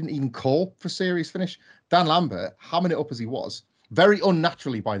story didn't even call for serious finish. Dan Lambert, hamming it up as he was, very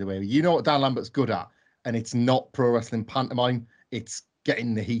unnaturally, by the way. You know what Dan Lambert's good at, and it's not pro wrestling pantomime. It's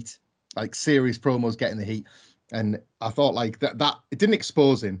getting the heat, like serious promos, getting the heat. And I thought like that it didn't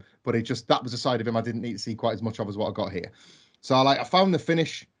expose him, but that was a side of him I didn't need to see quite as much of as what I got here. So I found the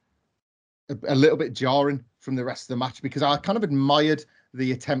finish a little bit jarring from the rest of the match, because I kind of admired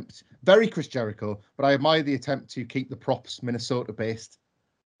the attempt, very Chris Jericho, but I admired the attempt to keep the props Minnesota based.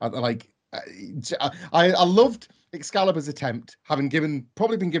 I loved Excalibur's attempt, having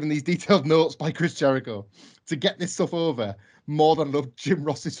probably been given these detailed notes by Chris Jericho to get this stuff over more than I loved Jim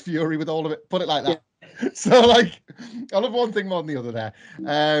Ross's fury with all of it. Put it like that. Yeah. So I love one thing more than the other there.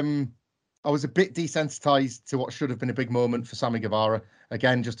 I was a bit desensitized to what should have been a big moment for Sammy Guevara.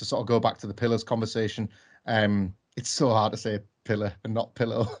 Again, just to sort of go back to the pillars conversation. It's so hard to say pillar and not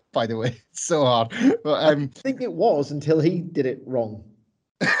pillow, by the way. It's so hard. But I think it was until he did it wrong.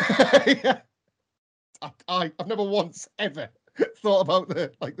 Yeah. I've never once ever thought about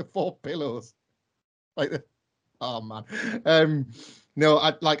the four pillows. Oh man. No,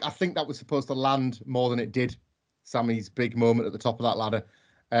 I think that was supposed to land more than it did. Sammy's big moment at the top of that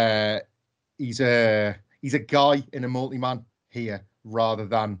ladder. He's a guy in a multi-man here rather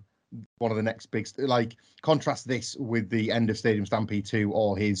than one of the next big, contrast this with the end of Stadium Stampede 2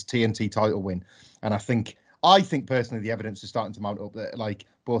 or his TNT title win. And I think personally the evidence is starting to mount up that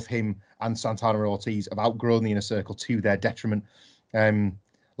both him and Santana Ortiz have outgrown the Inner Circle to their detriment. I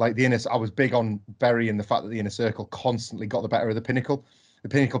was big on Berry and the fact that the Inner Circle constantly got the better of the Pinnacle. The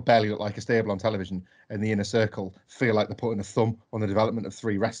Pinnacle barely looked like a stable on television, and the Inner Circle feel like they're putting a thumb on the development of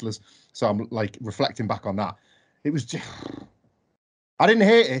three wrestlers. So I'm reflecting back on that. It was just, I didn't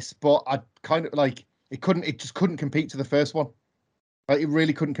hate this, but I kind of it just couldn't compete to the first one. It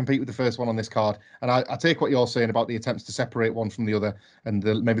really couldn't compete with the first one on this card. And I take what you're saying about the attempts to separate one from the other and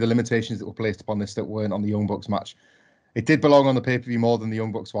maybe the limitations that were placed upon this that weren't on the Young Bucks match. It did belong on the pay-per-view more than the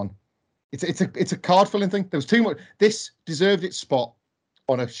Young Bucks one. It's a card filling thing. There was too much. This deserved its spot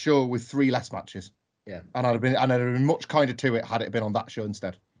on a show with 3 less matches. Yeah. And I'd have been much kinder to it had it been on that show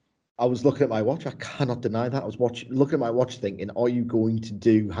instead. I was looking at my watch. I cannot deny that. I was looking at my watch thinking, are you going to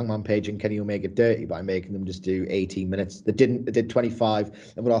do Hangman Page and Kenny Omega dirty by making them just do 18 minutes? They didn't. They did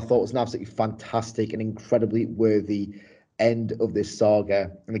 25. And what I thought was an absolutely fantastic and incredibly worthy end of this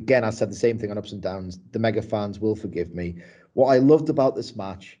saga. And again, I said the same thing on Ups and Downs. The mega fans will forgive me. What I loved about this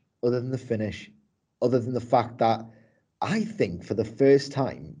match, other than the finish, other than the fact that I think for the first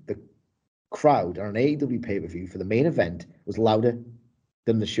time, the crowd on an AEW pay-per-view for the main event was louder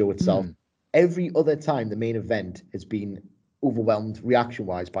than the show itself. Every other time the main event has been overwhelmed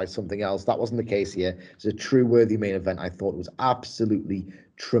reaction-wise by something else. That wasn't the case here. It's a true worthy main event. I thought it was absolutely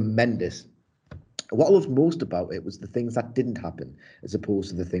tremendous. What I loved most about it was the things that didn't happen as opposed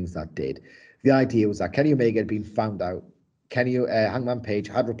to the things that did. The idea was that Kenny Omega had been found out. Hangman Page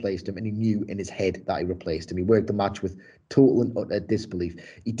had replaced him, and he knew in his head that he replaced him. He worked the match with total and utter disbelief.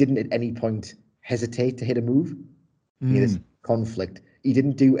 He didn't at any point hesitate to hit a move. This conflict. He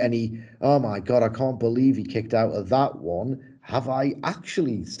didn't do any, oh my God, I can't believe he kicked out of that one. Have I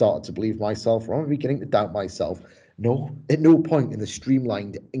actually started to believe myself, or am I beginning to doubt myself? No, at no point in the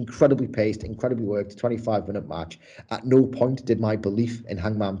streamlined, incredibly paced, incredibly worked 25-minute match, at no point did my belief in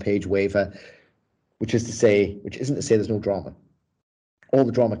Hangman Page waver, which isn't to say there's no drama. All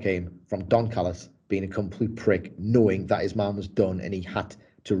the drama came from Don Callis being a complete prick, knowing that his man was done and he had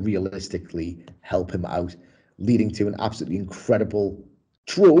to realistically help him out, leading to an absolutely incredible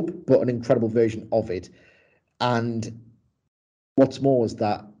trope, but an incredible version of it. And what's more is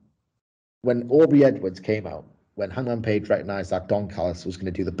that when Aubrey Edwards came out, when Hangman Page recognized that Don Callis was going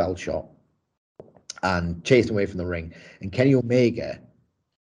to do the belt shot and chased him away from the ring, and Kenny Omega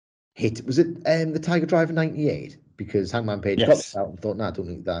hit, was it the Tiger Driver 98? Because Hangman Page got the belt and thought, I don't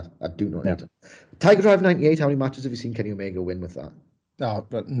need that. I do not need it. Tiger Driver 98, how many matches have you seen Kenny Omega win with that? No,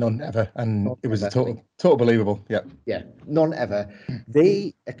 but none ever. And it was a total believable. Yeah. Yeah, none ever.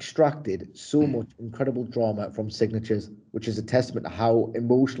 They extracted so much incredible drama from signatures, which is a testament to how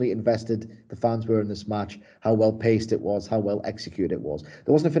emotionally invested the fans were in this match, how well paced it was, how well executed it was.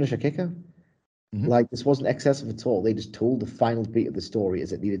 There wasn't a finisher kicker. Like, this wasn't excessive at all. They just told the final beat of the story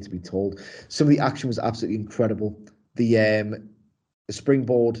as it needed to be told. Some of the action was absolutely incredible. The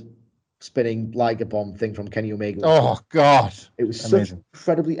springboard spinning Liger bomb thing from Kenny Omega. Oh, God. It was amazing. Such an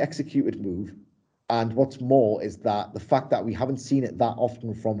incredibly executed move. And what's more is that the fact that we haven't seen it that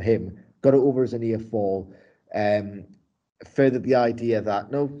often from him got it over as a near fall. Furthered the idea that,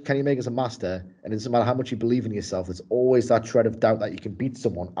 no, Kenny Omega's a master, and it doesn't matter how much you believe in yourself, there's always that shred of doubt that you can beat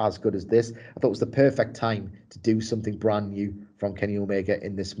someone as good as this. I thought it was the perfect time to do something brand new from Kenny Omega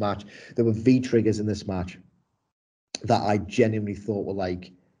in this match. There were V-triggers in this match that I genuinely thought were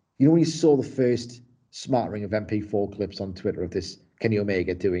like, you know, when you saw the first smattering of MP4 clips on Twitter of this Kenny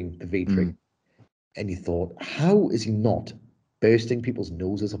Omega doing the V-trigger, and you thought, how is he not bursting people's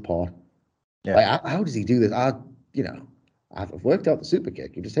noses apart? Yeah. Like, how does he do this? I've worked out the super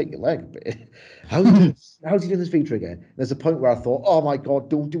kick. You just take your leg a bit. How's he doing this V-trigger? There's a point where I thought, oh my God,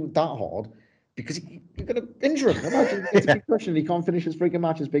 don't do it that hard, because you're going to injure him. Imagine it's a concussion. He can't finish his freaking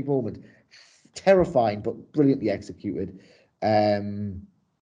match, his big moment. Terrifying, but brilliantly executed.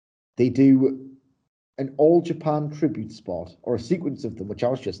 They do an All Japan tribute spot, or a sequence of them, which I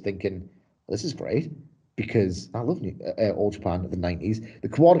was just thinking, well, this is great, because I love All Japan of the 90s. The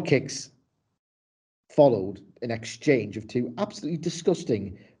Kawada kicks followed an exchange of two absolutely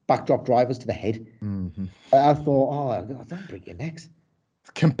disgusting backdrop drivers to the head. I thought, don't break your necks.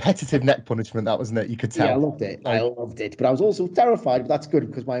 Competitive neck punishment, that wasn't it? You could tell. Yeah, I loved it. I loved it. But I was also terrified, but that's good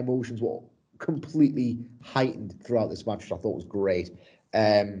because my emotions were completely heightened throughout this match, which I thought was great.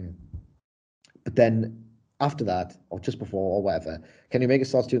 But then after that, or just before, or whatever, Kenny Omega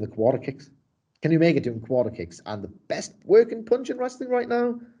starts doing the Kawada kicks. Kenny Omega doing Kawada kicks, and the best working punch in wrestling right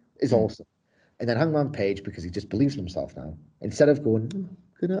now is awesome. And then Hangman Page, because he just believes in himself now, instead of going,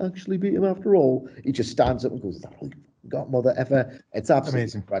 can I actually beat him after all? He just stands up and goes, godmother ever. It's absolutely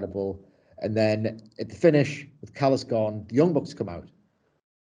amazing. Incredible. And then at the finish, with Callis gone, the Young Bucks come out.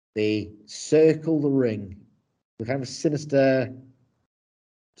 They circle the ring with kind of a sinister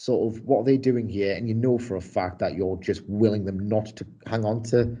sort of, what are they doing here? And you know for a fact that you're just willing them not to hang on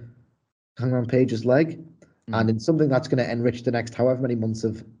to Hangman Page's leg. And in something that's going to enrich the next however many months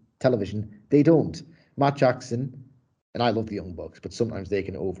of television, they don't. Matt Jackson, and I love the Young Bucks, but sometimes they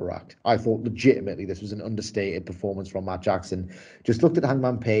can overact. I thought legitimately this was an understated performance from Matt Jackson. Just looked at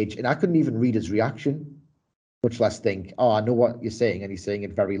Hangman Page, and I couldn't even read his reaction, much less think, oh, I know what you're saying, and he's saying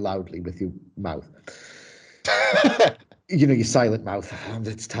it very loudly with your mouth. Your silent mouth.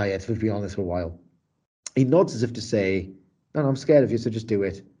 It's tired. We've been on this for a while. He nods as if to say, no, I'm scared of you, so just do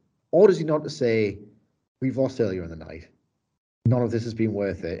it. Or does he nod to say, we've lost earlier in the night. None of this has been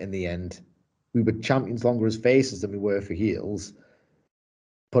worth it in the end. We were champions longer as faces than we were for heels.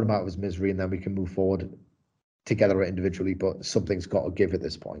 Put him out of his misery, and then we can move forward together or individually, but something's got to give at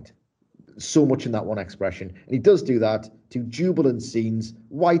this point. So much in that one expression. And he does do that to jubilant scenes,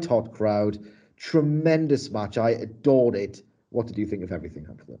 white-hot crowd, tremendous match. I adored it. What did you think of everything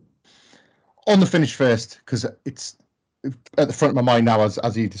after that? On the finish first, because it's at the front of my mind now,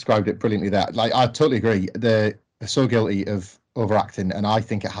 as you described it brilliantly there. Like, I totally agree. They're so guilty of overacting, and I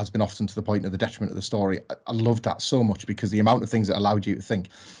think it has been often to the point of the detriment of the story. I loved that so much because the amount of things that allowed you to think,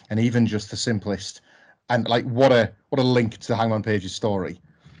 and even just the simplest, and like what a link to Hangman Page's story.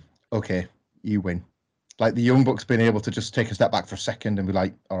 Okay, you win. Like the Young Bucks being able to just take a step back for a second and be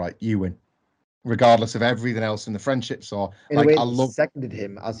like, all right, you win, regardless of everything else in the friendships. Or in like, a way, I love seconded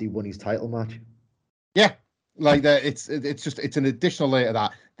him as he won his title match. Yeah, like that. It's an additional layer to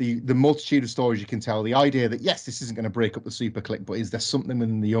that. The multitude of stories you can tell. The idea that yes, this isn't going to break up the Super Click, but is there something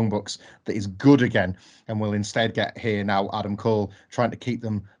within the Young Bucks that is good again, and will instead get here now Adam Cole trying to keep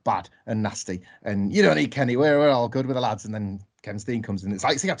them bad and nasty, and you don't need Kenny. We're all good with the lads, and then Ken Steen comes in. It's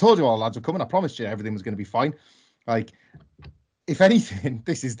like, see, I told you all the lads were coming. I promised you everything was going to be fine. Like, if anything,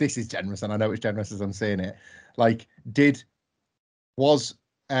 this is generous, and I know it's generous as I'm saying it. Like, was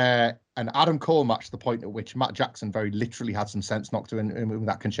an Adam Cole match the point at which Matt Jackson very literally had some sense knocked in with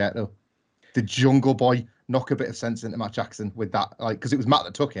that concerto? Did Jungle Boy knock a bit of sense into Matt Jackson with that? Like, because it was Matt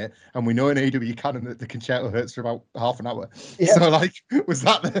that took it, and we know in AEW canon that the concerto hurts for about half an hour. Yeah. So, like, was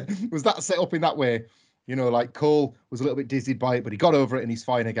that set up in that way? You know, like Cole was a little bit dizzied by it, but he got over it and he's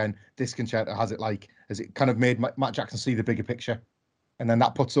fine again. This concerto has it kind of made Matt Jackson see the bigger picture. And then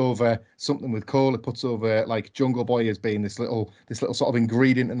that puts over something with Cole. It puts over like Jungle Boy as being this little sort of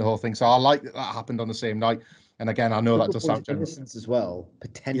ingredient in the whole thing. So I like that happened on the same night. And again, I know that does sound generous. Innocence as well,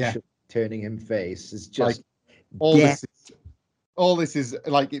 potentially turning him face is just like, all this is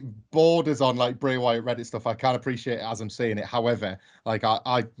like, it borders on like Bray Wyatt Reddit stuff. I can't appreciate it as I'm saying it. However, like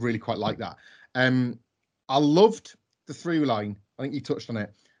I really quite like that. I loved the through line. I think you touched on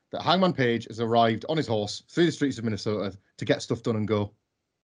it. That Hangman Page has arrived on his horse through the streets of Minnesota to get stuff done and go.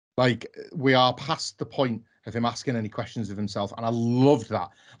 Like, we are past the point of him asking any questions of himself. And I loved that.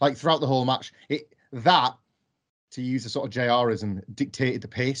 Like, throughout the whole match, that, to use a sort of JRism, dictated the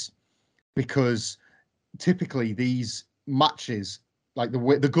pace. Because typically these matches, like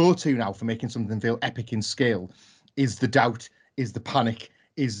the go-to now for making something feel epic in scale is the doubt, is the panic,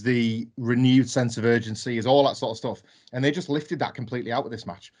 is the renewed sense of urgency, is all that sort of stuff. And they just lifted that completely out of this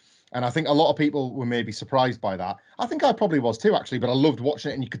match. And I think a lot of people were maybe surprised by that. I think I probably was too, actually, but I loved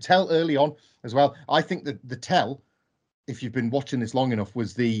watching it. And you could tell early on as well. I think that the tell, if you've been watching this long enough,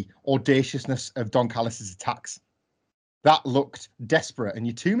 was the audaciousness of Don Callis' attacks. That looked desperate. And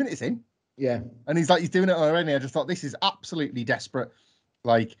you're 2 minutes in. Yeah. And he's doing it already. I just thought, this is absolutely desperate.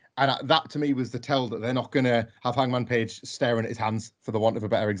 Like, and that to me was the tell that they're not going to have Hangman Page staring at his hands, for the want of a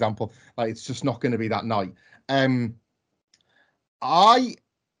better example. Like, it's just not going to be that night. I,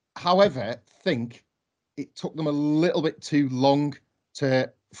 however, think it took them a little bit too long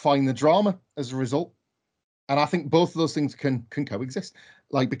to find the drama as a result. And I think both of those things can coexist.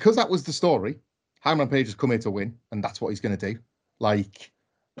 Like, because that was the story, Hangman Page has come here to win, and that's what he's going to do. Like,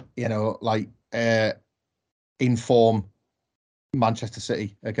 you know, like, inform Manchester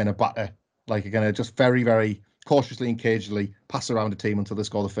City are going to batter, like, are going to just very, very cautiously and cagely pass around a team until they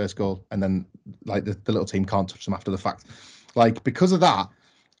score the first goal, and then like the little team can't touch them after the fact. Like, because of that,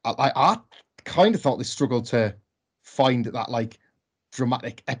 I kind of thought they struggled to find that like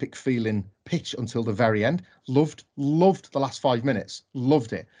dramatic, epic feeling pitch until the very end. Loved the last 5 minutes,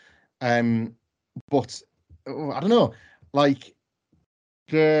 loved it. But I don't know, like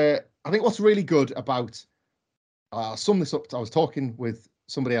I think what's really good about. I'll sum this up. I was talking with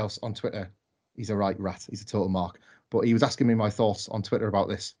somebody else on Twitter. He's a right rat. He's a total mark. But he was asking me my thoughts on Twitter about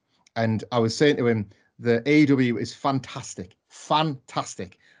this. And I was saying to him, the AEW is fantastic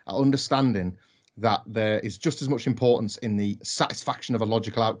at understanding that there is just as much importance in the satisfaction of a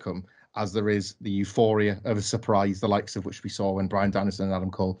logical outcome as there is the euphoria of a surprise, the likes of which we saw when Bryan Danielson and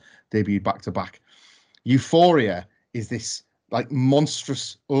Adam Cole debuted back to back. Euphoria is this like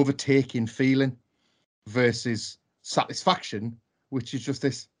monstrous overtaking feeling versus satisfaction, which is just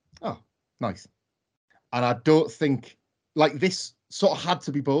this, oh, nice. And I don't think, like, this sort of had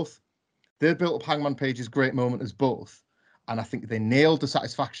to be both. They built up Hangman Page's great moment as both, and I think they nailed the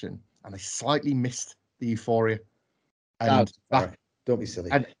satisfaction and they slightly missed the euphoria. And don't be silly.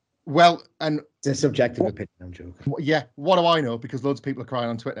 And well, and it's a subjective opinion, I'm joking. Yeah, what do I know? Because loads of people are crying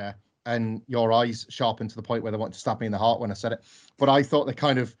on Twitter, and your eyes sharpened to the point where they want to stab me in the heart when I said it. But I thought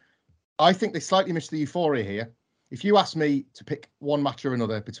I think they slightly missed the euphoria here. If you asked me to pick one match or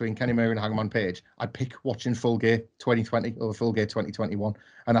another between Kenny Omega and Hangman Page, I'd pick watching Full Gear 2020 over Full Gear 2021.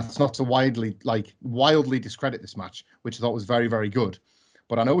 And that's not to wildly discredit this match, which I thought was very, very good.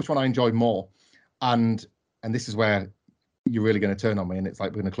 But I know which one I enjoyed more. And this is where you're really going to turn on me. And it's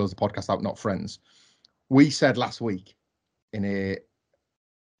like, we're going to close the podcast out, not friends. We said last week in a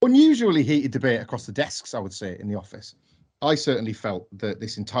unusually heated debate across the desks, I would say, in the office, I certainly felt that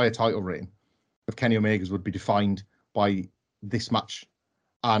this entire title reign of Kenny Omega's would be defined by this match.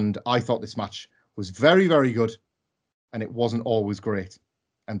 And I thought this match was very, very good, and it wasn't always great.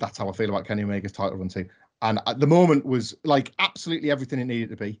 And that's how I feel about Kenny Omega's title run too. And at the moment was like absolutely everything it needed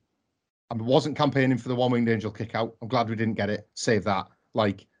to be. I wasn't campaigning for the One Winged Angel kick out. I'm glad we didn't get it. Save that.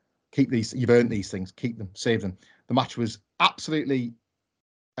 Like, keep these. You've earned these things. Keep them. Save them. The match was absolutely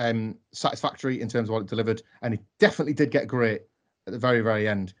satisfactory in terms of what it delivered, and it definitely did get great at the very, very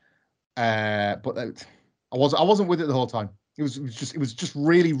end. But I wasn't with it the whole time. It was just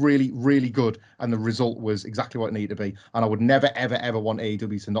really, really, really good, and the result was exactly what it needed to be. And I would never, ever, ever want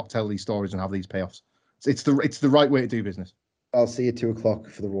AEW to not tell these stories and have these payoffs. It's the right way to do business. I'll see you at 2:00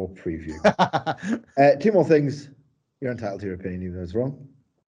 for the Raw preview. Two more things. You're entitled to your opinion, even though it's wrong.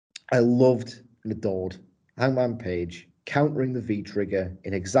 I loved and adored Hangman Page countering the V-trigger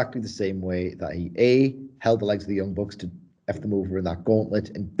in exactly the same way that he A, held the legs of the Young Bucks to F them over in that gauntlet,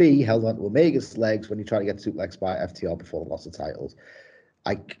 and B, held onto Omega's legs when he tried to get suplexed by FTR before the loss of titles.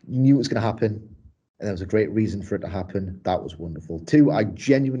 I knew it was going to happen, and there was a great reason for it to happen. That was wonderful. Two, I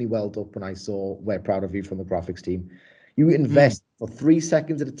genuinely welled up when I saw We're Proud of You from the graphics team. You invest for 3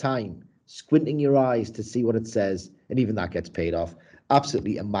 seconds at a time, squinting your eyes to see what it says, and even that gets paid off.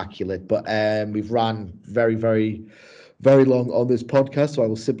 Absolutely immaculate. But we've ran very, very, very long on this podcast, so I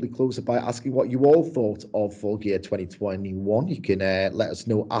will simply close it by asking what you all thought of Full Gear 2021. You can let us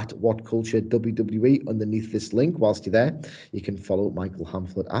know at WhatCultureWWE underneath this link. Whilst you're there, you can follow Michael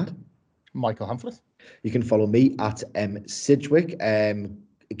Hamflett at Michael Hamflett. You can follow me at Sidgwick.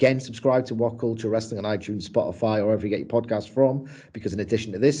 Again, subscribe to What Culture Wrestling on iTunes, Spotify, or wherever you get your podcast from, because in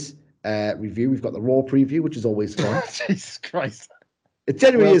addition to this review, we've got the Raw preview, which is always fun. Jesus Christ. It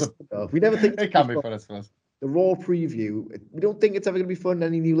genuinely is. We never think it can be fun, I suppose. The Raw preview, we don't think it's ever going to be fun to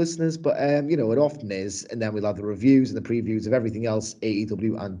any new listeners, but it often is. And then we'll have the reviews and the previews of everything else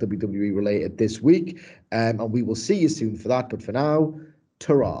AEW and WWE related this week. And we will see you soon for that. But for now,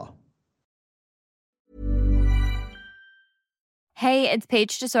 ta-ra. Hey, it's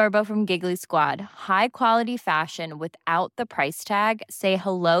Paige DeSorbo from Giggly Squad. High quality fashion without the price tag. Say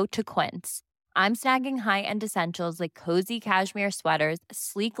hello to Quince. I'm snagging high-end essentials like cozy cashmere sweaters,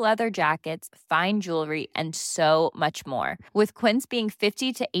 sleek leather jackets, fine jewelry, and so much more. With Quince being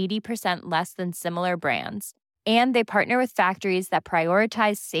 50 to 80% less than similar brands. And they partner with factories that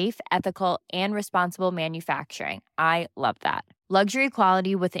prioritize safe, ethical, and responsible manufacturing. I love that. Luxury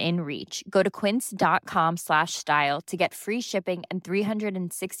quality within reach. Go to quince.com/style to get free shipping and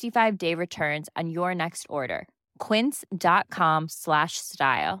 365-day returns on your next order.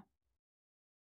 Quince.com/style.